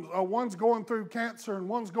 of them, one's going through cancer and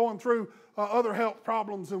one's going through other health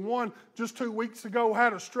problems, and one just 2 weeks ago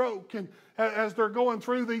had a stroke. And as they're going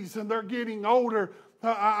through these and they're getting older,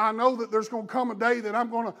 I know that there's going to come a day that I'm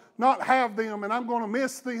going to not have them and I'm going to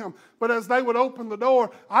miss them. But as they would open the door,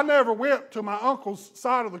 I never went to my uncle's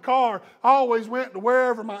side of the car. I always went to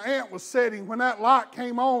wherever my aunt was sitting when that light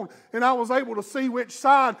came on and I was able to see which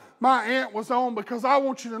side my aunt was on, because I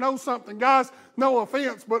want you to know something, guys. No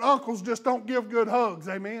offense, but uncles just don't give good hugs,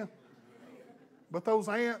 amen? But those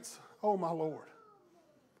aunts, oh my Lord.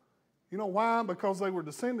 You know why? Because they were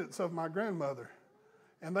descendants of my grandmother.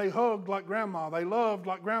 And they hugged like grandma. They loved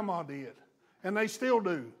like grandma did. And they still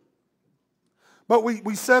do. But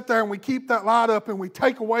we sit there and we keep that light up and we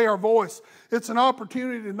take away our voice. It's an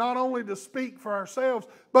opportunity not only to speak for ourselves,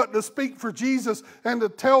 but to speak for Jesus and to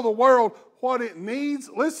tell the world what it needs.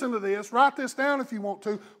 Listen to this. Write this down if you want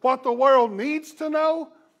to. What the world needs to know.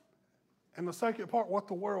 And the second part, what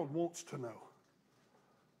the world wants to know.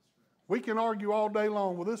 We can argue all day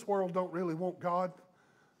long, well, this world don't really want God.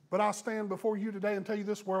 But I stand before you today and tell you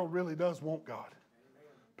this world really does want God.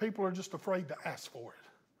 People are just afraid to ask for it.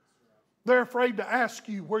 They're afraid to ask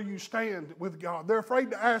you where you stand with God. They're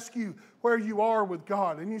afraid to ask you where you are with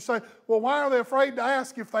God. And you say, well, why are they afraid to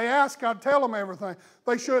ask? If they ask, I'd tell them everything.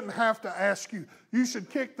 They shouldn't have to ask you. You should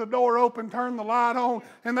kick the door open, turn the light on,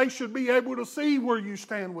 and they should be able to see where you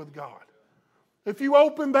stand with God. If you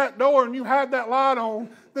opened that door and you had that light on,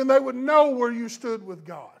 then they would know where you stood with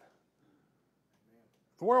God.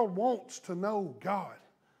 The world wants to know God.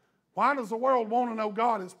 Why does the world want to know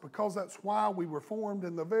God? It's because that's why we were formed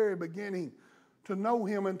in the very beginning, to know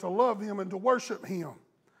Him and to love Him and to worship Him.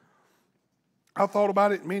 I thought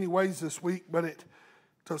about it in many ways this week, but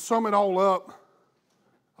to sum it all up,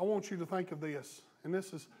 I want you to think of this. And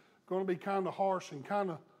this is going to be kind of harsh and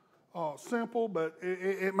kind of simple, but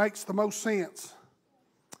it makes the most sense.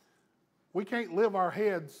 We can't live our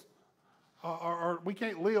heads or we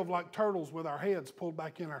can't live like turtles with our heads pulled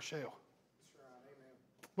back in our shell.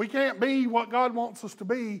 We can't be what God wants us to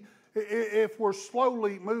be if we're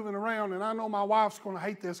slowly moving around. And I know my wife's going to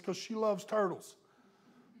hate this because she loves turtles.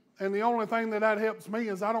 And the only thing that helps me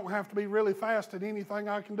is I don't have to be really fast at anything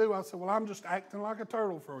I can do. I said, well, I'm just acting like a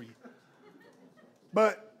turtle for you.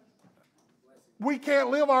 But we can't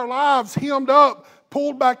live our lives hemmed up,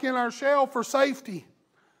 pulled back in our shell for safety.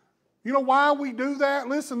 You know why we do that?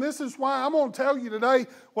 Listen, this is why I'm going to tell you today,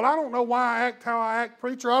 well, I don't know why I act how I act,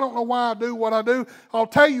 preacher. I don't know why I do what I do. I'll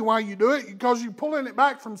tell you why you do it, because you're pulling it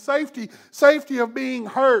back from safety of being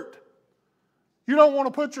hurt. You don't want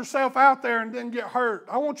to put yourself out there and then get hurt.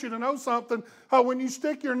 I want you to know something. When you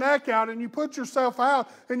stick your neck out and you put yourself out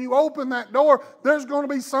and you open that door, there's going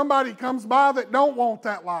to be somebody comes by that don't want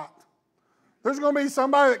that light. There's going to be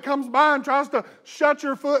somebody that comes by and tries to shut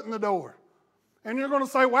your foot in the door. And you're going to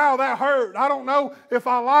say, wow, that hurt. I don't know if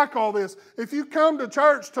I like all this. If you come to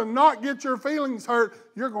church to not get your feelings hurt,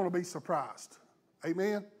 you're going to be surprised.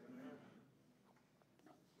 Amen?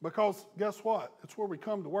 Because guess what? It's where we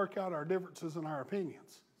come to work out our differences and our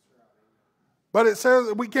opinions. But it says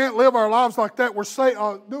that we can't live our lives like that.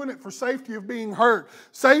 We're doing it for safety of being hurt,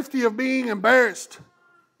 safety of being embarrassed.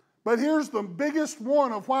 But here's the biggest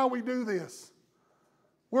one of why we do this.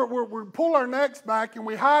 We pull our necks back and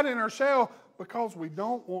we hide in our shell because we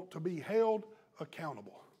don't want to be held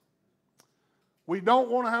accountable. We don't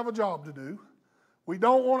want to have a job to do. We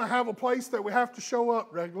don't want to have a place that we have to show up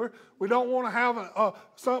regular. We don't want to have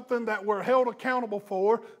something that we're held accountable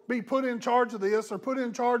for, be put in charge of this or put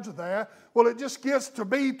in charge of that. Well, it just gets to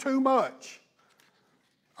be too much.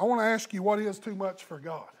 I want to ask you, what is too much for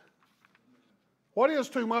God? What is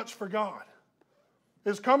too much for God?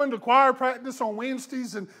 Is coming to choir practice on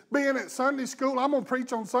Wednesdays and being at Sunday school. I'm going to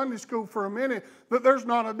preach on Sunday school for a minute, but there's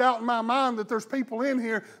not a doubt in my mind that there's people in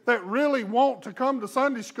here that really want to come to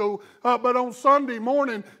Sunday school, but on Sunday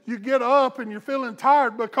morning you get up and you're feeling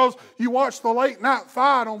tired because you watched the late night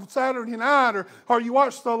fight on Saturday night, or you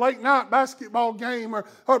watched the late night basketball game,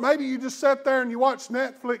 or maybe you just sat there and you watched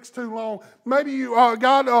Netflix too long. Maybe you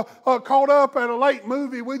got caught up at a late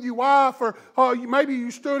movie with your wife, or maybe you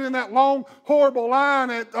stood in that long, horrible line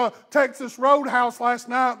at Texas Roadhouse last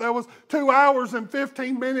night that was 2 hours and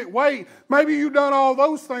 15-minute wait. Maybe you've done all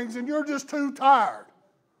those things and you're just too tired.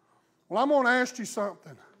 Well, I'm going to ask you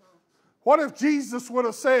something. What if Jesus would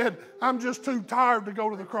have said, I'm just too tired to go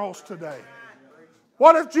to the cross today?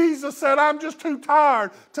 What if Jesus said, I'm just too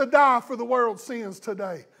tired to die for the world's sins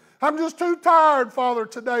today? I'm just too tired, Father,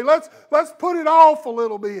 today. Let's put it off a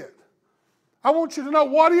little bit. I want you to know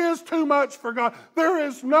what is too much for God. There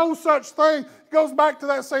is no such thing. It goes back to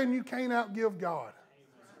that saying, you can't outgive God.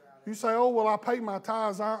 You say, oh, well, I pay my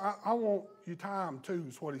tithes. I want your time too,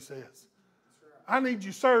 is what he says. I need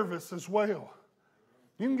your service as well.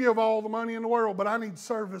 You can give all the money in the world, but I need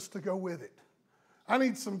service to go with it. I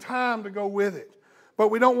need some time to go with it. But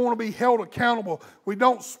we don't want to be held accountable. We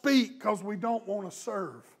don't speak because we don't want to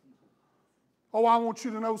serve. Oh, I want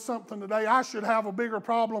you to know something today. I should have a bigger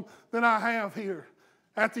problem than I have here.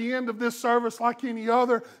 At the end of this service, like any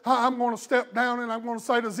other, I'm going to step down and I'm going to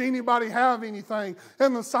say, does anybody have anything?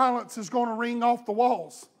 And the silence is going to ring off the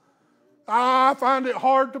walls. I find it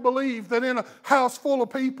hard to believe that in a house full of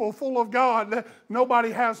people, full of God, that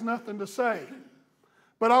nobody has nothing to say.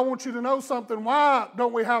 But I want you to know something. Why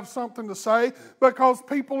don't we have something to say? Because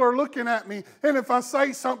people are looking at me. And if I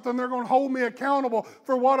say something, they're going to hold me accountable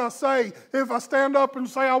for what I say. If I stand up and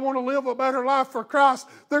say I want to live a better life for Christ,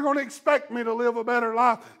 they're going to expect me to live a better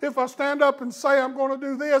life. If I stand up and say I'm going to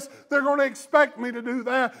do this, they're going to expect me to do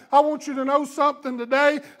that. I want you to know something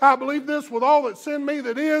today. I believe this with all that's in me,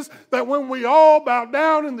 that is, that when we all bow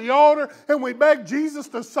down in the altar and we beg Jesus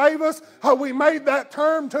to save us, we made that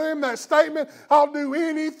term to him, that statement, I'll do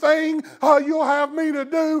anything you'll have me to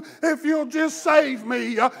do if you'll just save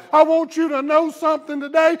me. I want you to know something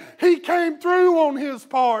today. He came through on his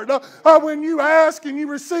part. When you ask and you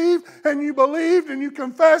receive and you believed and you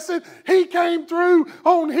confess it, he came through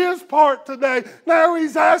on his part today. Now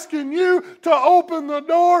he's asking you to open the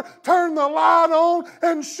door, turn the light on,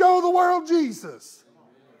 and show the world Jesus.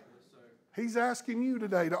 He's asking you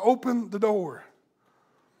today to open the door.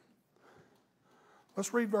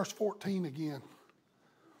 Let's read verse 14 again.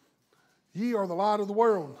 Ye are the light of the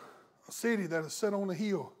world. A city that is set on a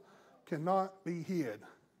hill cannot be hid.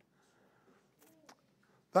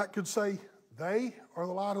 That could say, they are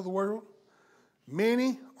the light of the world.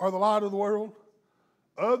 Many are the light of the world.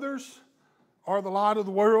 Others are the light of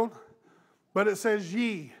the world. But it says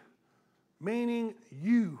ye, meaning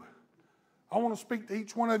you. I want to speak to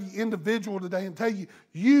each one of you individual today and tell you,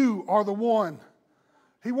 you are the one.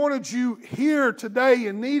 He wanted you here today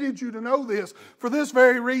and needed you to know this for this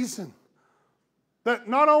very reason. That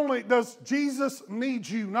not only does Jesus need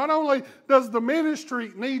you, not only does the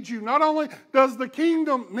ministry need you, not only does the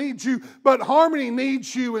kingdom need you, but Harmony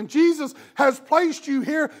needs you. And Jesus has placed you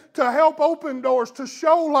here to help open doors, to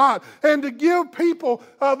show light, and to give people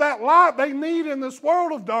that light they need in this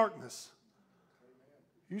world of darkness.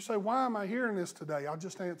 You say, why am I hearing this today? I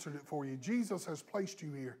just answered it for you. Jesus has placed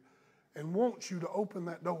you here and wants you to open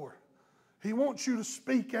that door. He wants you to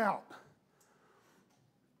speak out.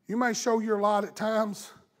 You may show your light at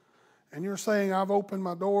times, and you're saying, I've opened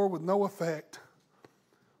my door with no effect,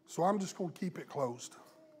 so I'm just going to keep it closed.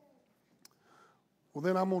 Well,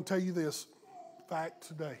 then I'm going to tell you this fact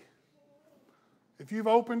today. If you've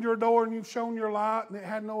opened your door and you've shown your light and it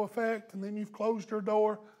had no effect, and then you've closed your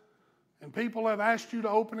door, and people have asked you to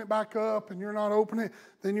open it back up and you're not opening it,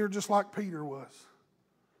 then you're just like Peter was.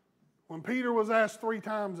 When Peter was asked 3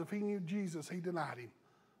 times if he knew Jesus, he denied him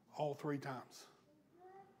all 3 times.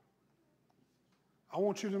 I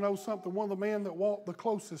want you to know something. One of the men that walked the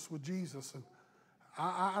closest with Jesus, and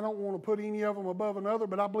I don't want to put any of them above another,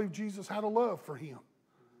 but I believe Jesus had a love for him.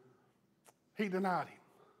 He denied him.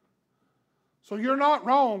 So you're not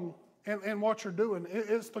wrong in what you're doing.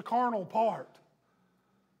 It's the carnal part.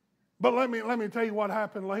 But let me tell you what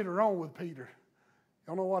happened later on with Peter.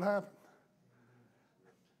 Y'all know what happened?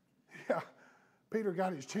 Yeah, Peter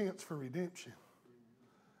got his chance for redemption.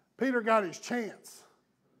 Peter got his chance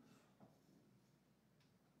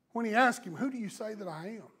when he asked him, who do you say that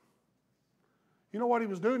I am? You know what he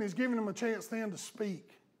was doing? He's giving him a chance then to speak.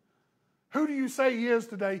 Who do you say he is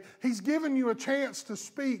today? He's given you a chance to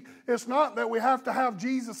speak. It's not that we have to have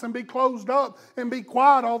Jesus and be closed up and be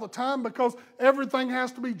quiet all the time because everything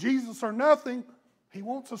has to be Jesus or nothing. He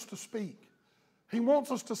wants us to speak. He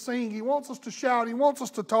wants us to sing. He wants us to shout. He wants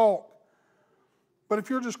us to talk. But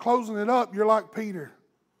if you're just closing it up, you're like Peter.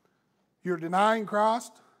 You're denying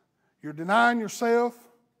Christ. You're denying yourself.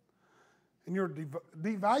 And you're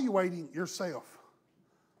devaluating yourself.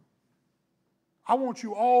 I want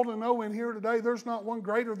you all to know in here today, there's not one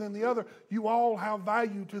greater than the other. You all have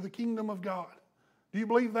value to the kingdom of God. Do you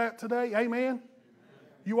believe that today? Amen?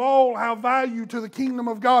 You all have value to the kingdom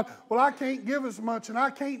of God. Well, I can't give as much and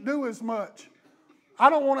I can't do as much. I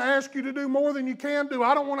don't want to ask you to do more than you can do.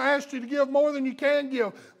 I don't want to ask you to give more than you can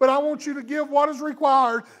give. But I want you to give what is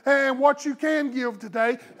required and what you can give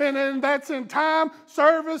today. And that's in time,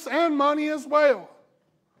 service, and money as well.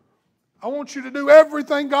 I want you to do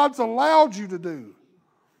everything God's allowed you to do.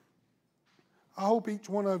 I hope each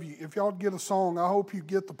one of you, if y'all get a song, I hope you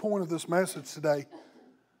get the point of this message today.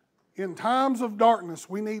 In times of darkness,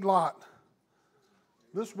 we need light.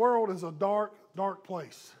 This world is a dark, dark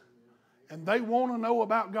place. And they want to know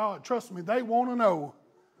about God. Trust me, they want to know.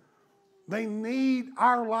 They need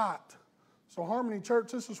our light. So Harmony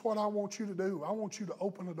Church, this is what I want you to do. I want you to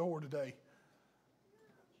open the door today.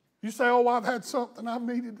 You say, oh, I've had something I've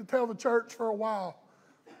needed to tell the church for a while.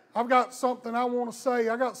 I've got something I want to say.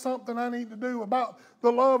 I got something I need to do about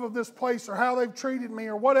the love of this place or how they've treated me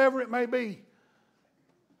or whatever it may be.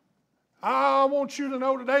 I want you to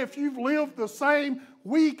know today, if you've lived the same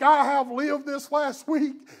week I have lived this last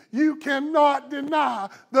week, you cannot deny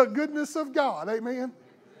the goodness of God. Amen?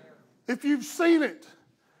 If you've seen it,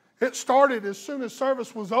 it started as soon as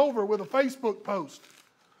service was over with a Facebook post.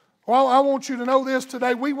 Well, I want you to know this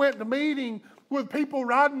today. We went to meeting with people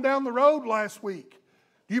riding down the road last week.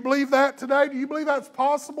 Do you believe that today? Do you believe that's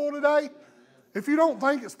possible today? If you don't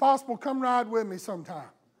think it's possible, come ride with me sometime.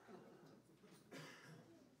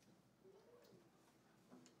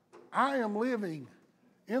 I am living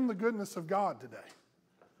in the goodness of God today.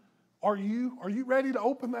 Are you? Are you ready to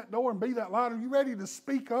open that door and be that light? Are you ready to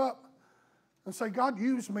speak up and say, God,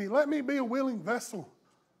 use me. Let me be a willing vessel.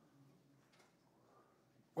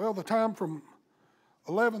 Well, the time from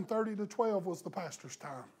 11:30 to 12 was the pastor's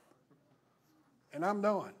time. And I'm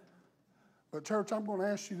done. But church, I'm going to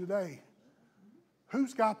ask you today,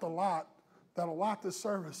 who's got the light that'll light this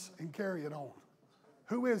service and carry it on?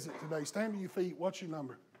 Who is it today? Stand to your feet. What's your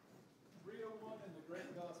number? 301 in the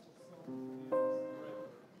Great Gospel Song.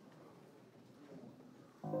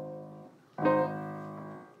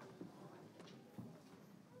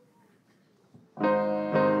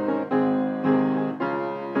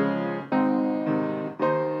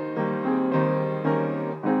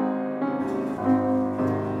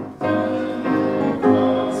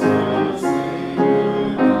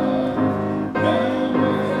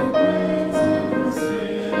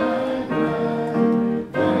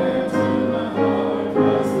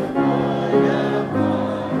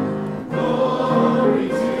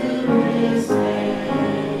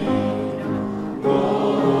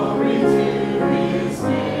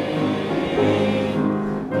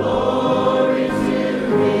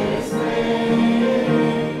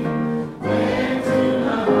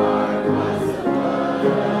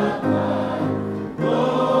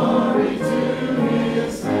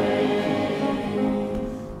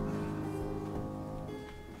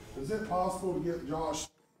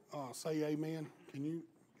 Say amen.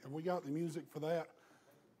 Have we got the music for that?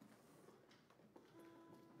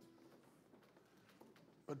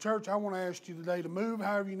 But church, I want to ask you today to move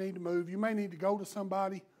however you need to move. You may need to go to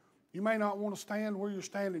somebody. You may not want to stand where you're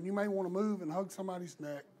standing. You may want to move and hug somebody's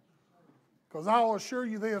neck. Because I'll assure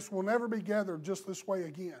you this, we'll never be gathered just this way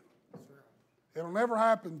again. It'll never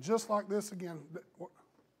happen just like this again.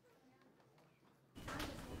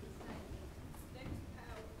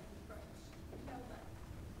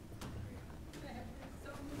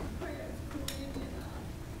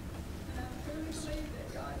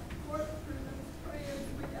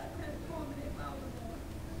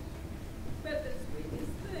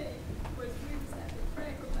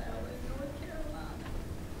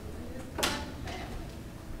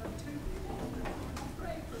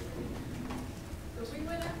 We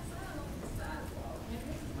went outside on the sidewalk, and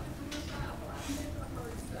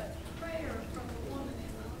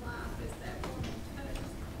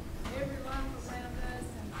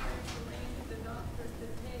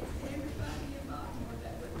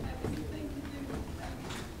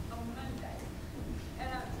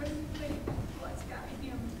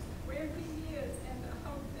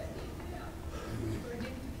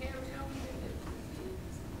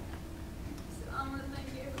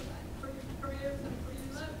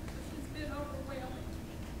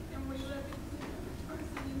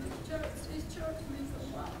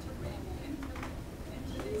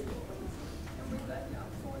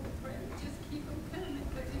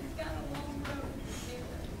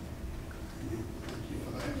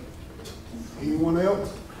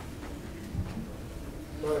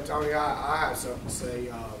Tony, I have something to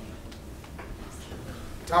say.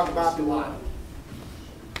 Talk about the light.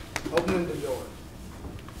 Opening the door.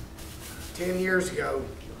 10 years ago,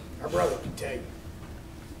 our brother could tell you,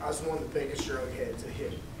 I was one of the biggest drug heads that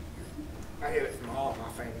hit it. I hid it from all of my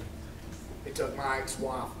family. It took my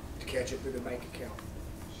ex-wife to catch it through the bank account.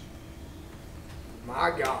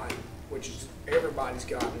 My God, which is everybody's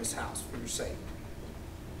God in this house for your sake,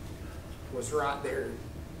 was right there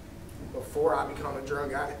before I became a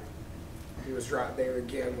drug addict. He was right there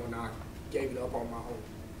again when I gave it up on my own.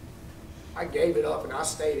 I gave it up and I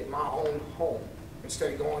stayed at my own home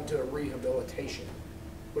instead of going to a rehabilitation,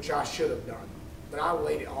 which I should have done. But I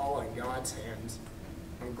laid it all in God's hands.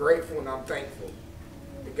 I'm grateful and I'm thankful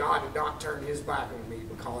that God did not turn his back on me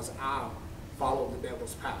because I followed the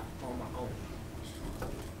devil's path on my own.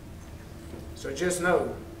 So just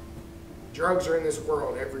know, drugs are in this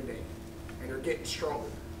world every day, and they're getting stronger.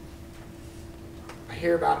 I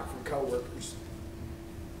hear about it from coworkers.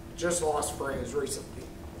 Just lost friends recently.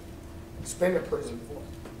 It's been in prison for it.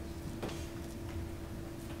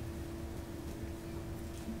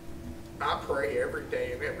 I pray every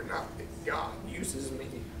day and every night that God uses me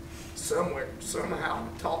somewhere, somehow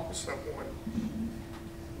to talk to someone.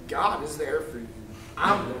 God is there for you.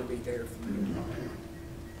 I'm going to be there for you.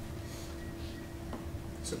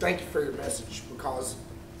 So thank you for your message, because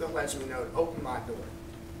that lets me know to open my door.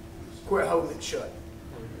 Quit holding it shut.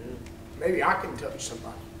 Maybe I can touch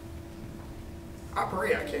somebody. I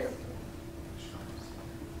pray I can.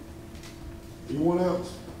 Anyone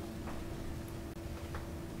else?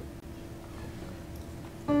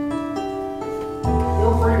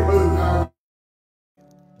 Feel free to move now.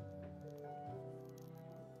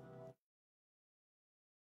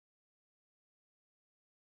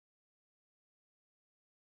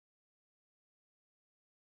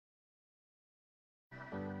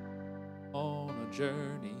 On a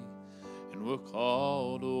journey, and we're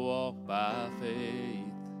called to walk by faith.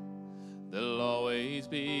 There'll always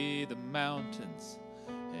be the mountains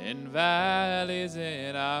and valleys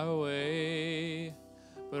in our way,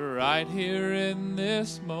 but right here in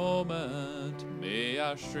this moment, may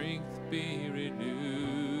our strength be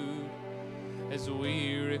renewed as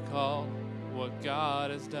we recall what God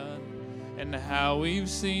has done and how we've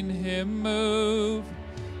seen him move.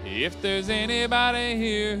 If there's anybody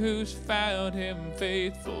here who's found him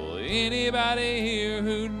faithful, anybody here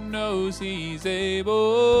who knows he's able,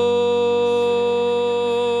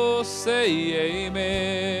 say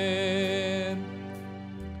amen.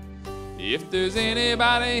 If there's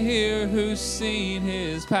anybody here who's seen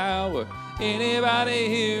his power, anybody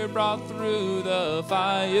here brought through the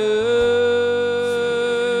fire,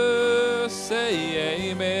 say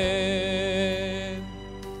amen.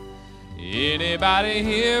 Anybody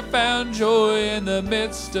here found joy in the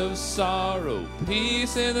midst of sorrow,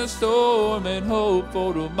 peace in the storm and hope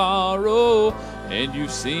for tomorrow, and you've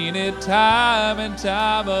seen it time and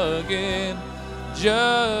time again,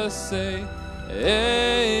 just say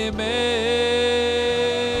amen.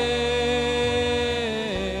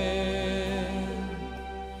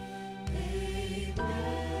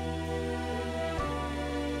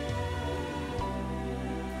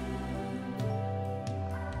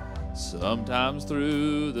 Sometimes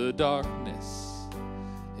through the darkness,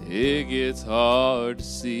 it gets hard to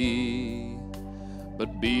see,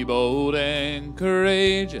 but be bold and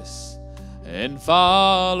courageous and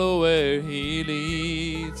follow where he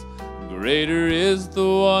leads. Greater is the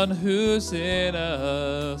one who's in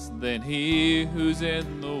us than he who's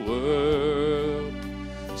in the world.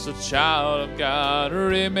 So child of God,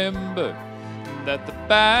 remember that the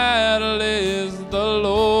battle is the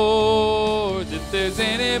Lord's. If there's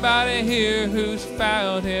anybody here who's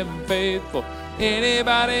found him faithful,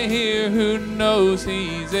 anybody here who knows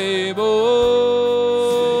he's able,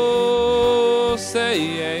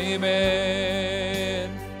 say amen.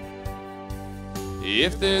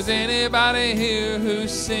 If there's anybody here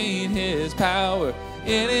who's seen his power,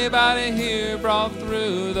 anybody here brought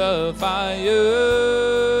through the fire,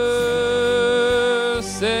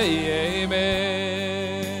 say amen.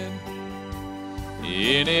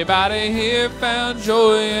 Anybody here found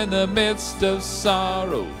joy in the midst of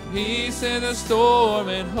sorrow, peace in the storm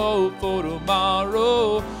and hope for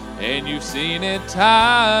tomorrow, and you've seen it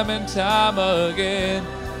time and time again,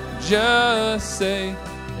 just say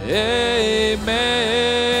amen.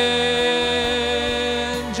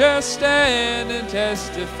 Just stand and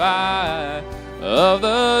testify of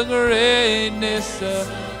the greatness of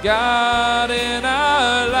God in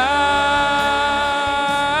our lives.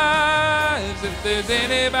 If there's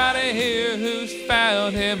anybody here who's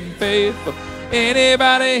found him faithful,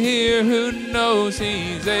 anybody here who knows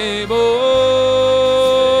he's able,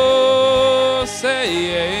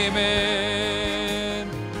 say amen.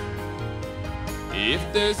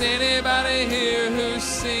 If there's anybody here who's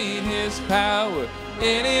seen his power,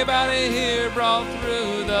 anybody here brought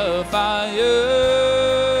through the fire,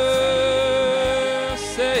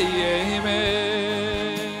 say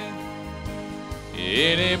amen.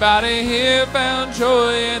 Anybody here found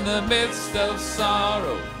joy in the midst of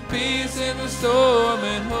sorrow, peace in the storm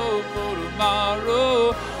and hope for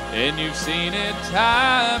tomorrow? And you've seen it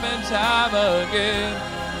time and time again.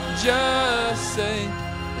 Just say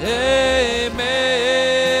amen.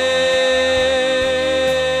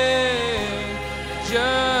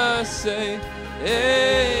 Just say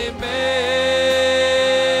amen.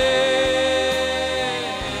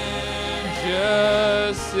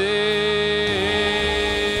 Just say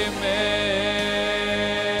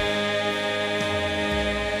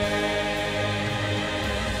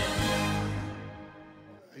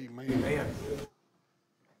Amen.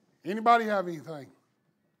 Anybody have anything?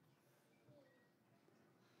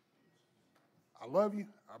 I love you.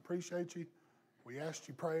 I appreciate you. We asked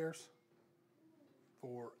you prayers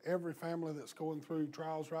for every family that's going through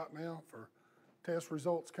trials right now, for test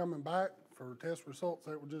results coming back, for test results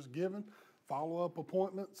that were just given, follow-up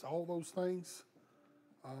appointments, all those things.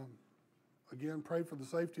 Again, pray for the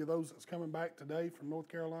safety of those that's coming back today from North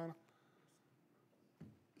Carolina.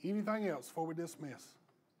 Anything else before we dismiss?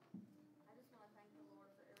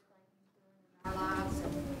 Our lives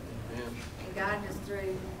and guiding us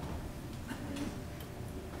through.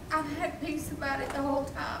 I've had peace about it the whole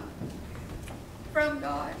time from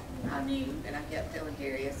God. I knew, and I kept telling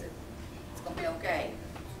Gary, I said, it's going to be okay.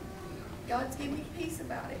 God's given me peace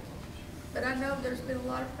about it. But I know there's been a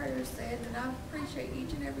lot of prayers said, and I appreciate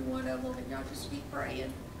each and every one of them, and y'all just keep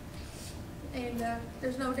praying. And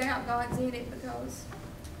there's no doubt God's in it, because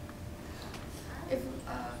if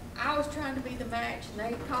I was trying to be the match, and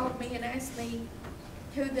they called me and asked me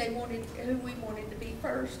who we wanted to be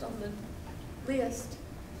first on the list,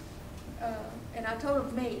 and I told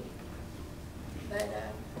them me, but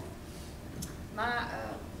my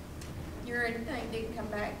urine thing didn't come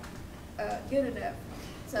back good enough,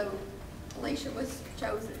 so Alicia was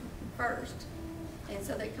chosen first, and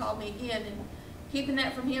so they called me again, and keeping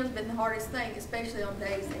that from him has been the hardest thing, especially on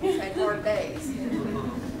days that he's had hard days.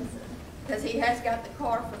 Because he has got the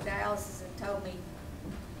car from dialysis and told me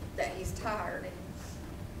that he's tired and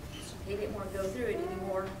he didn't want to go through it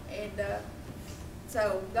anymore. And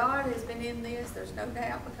so God has been in this, there's no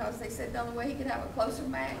doubt, because they said the only way he could have a closer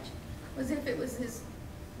match was if it was his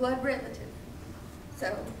blood relative.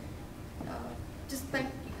 So just thank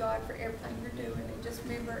you, God, for everything you're doing. And just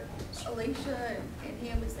remember Alicia and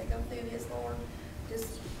him as they go through this, Lord.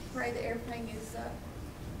 Just pray that everything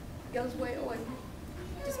goes well, and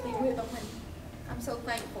just be with them. And I'm so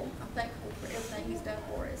thankful. I'm thankful for everything he's done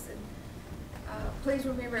for us. And please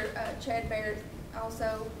remember Chad Barrett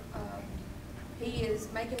also. He is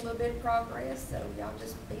making a little bit of progress. So y'all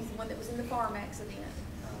he's the one that was in the farm accident.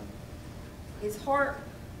 His heart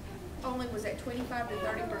only was at 25 to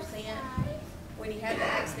 30% when he had the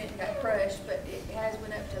accident and got crushed, but it has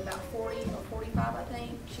went up to about 40 or 45, I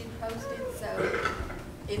think, she posted. So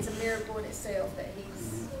it's a miracle in itself that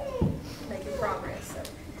he's making progress. So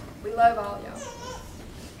we love all y'all.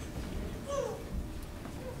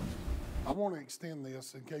 I want to extend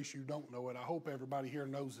this in case you don't know it. I hope everybody here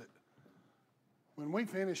knows it. When we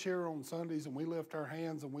finish here on Sundays and we lift our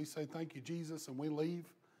hands and we say, thank you, Jesus, and we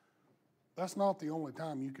leave, that's not the only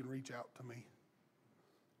time you can reach out to me.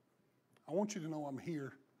 I want you to know I'm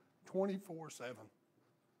here 24/7.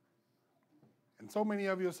 And so many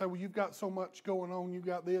of you say, well, you've got so much going on. You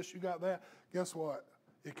got this, you got that. Guess what?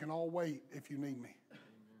 It can all wait if you need me.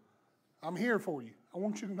 I'm here for you. I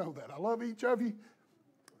want you to know that. I love each of you.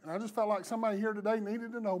 And I just felt like somebody here today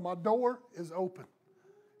needed to know my door is open.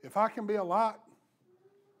 If I can be a light,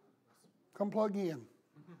 come plug in.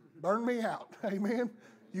 Burn me out. Amen.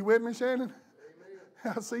 You with me, Shannon?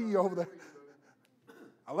 I see you over there.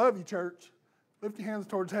 I love you, church. Lift your hands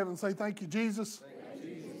towards heaven and say, thank you, Jesus. Thank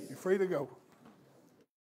you, Jesus. You're free to go.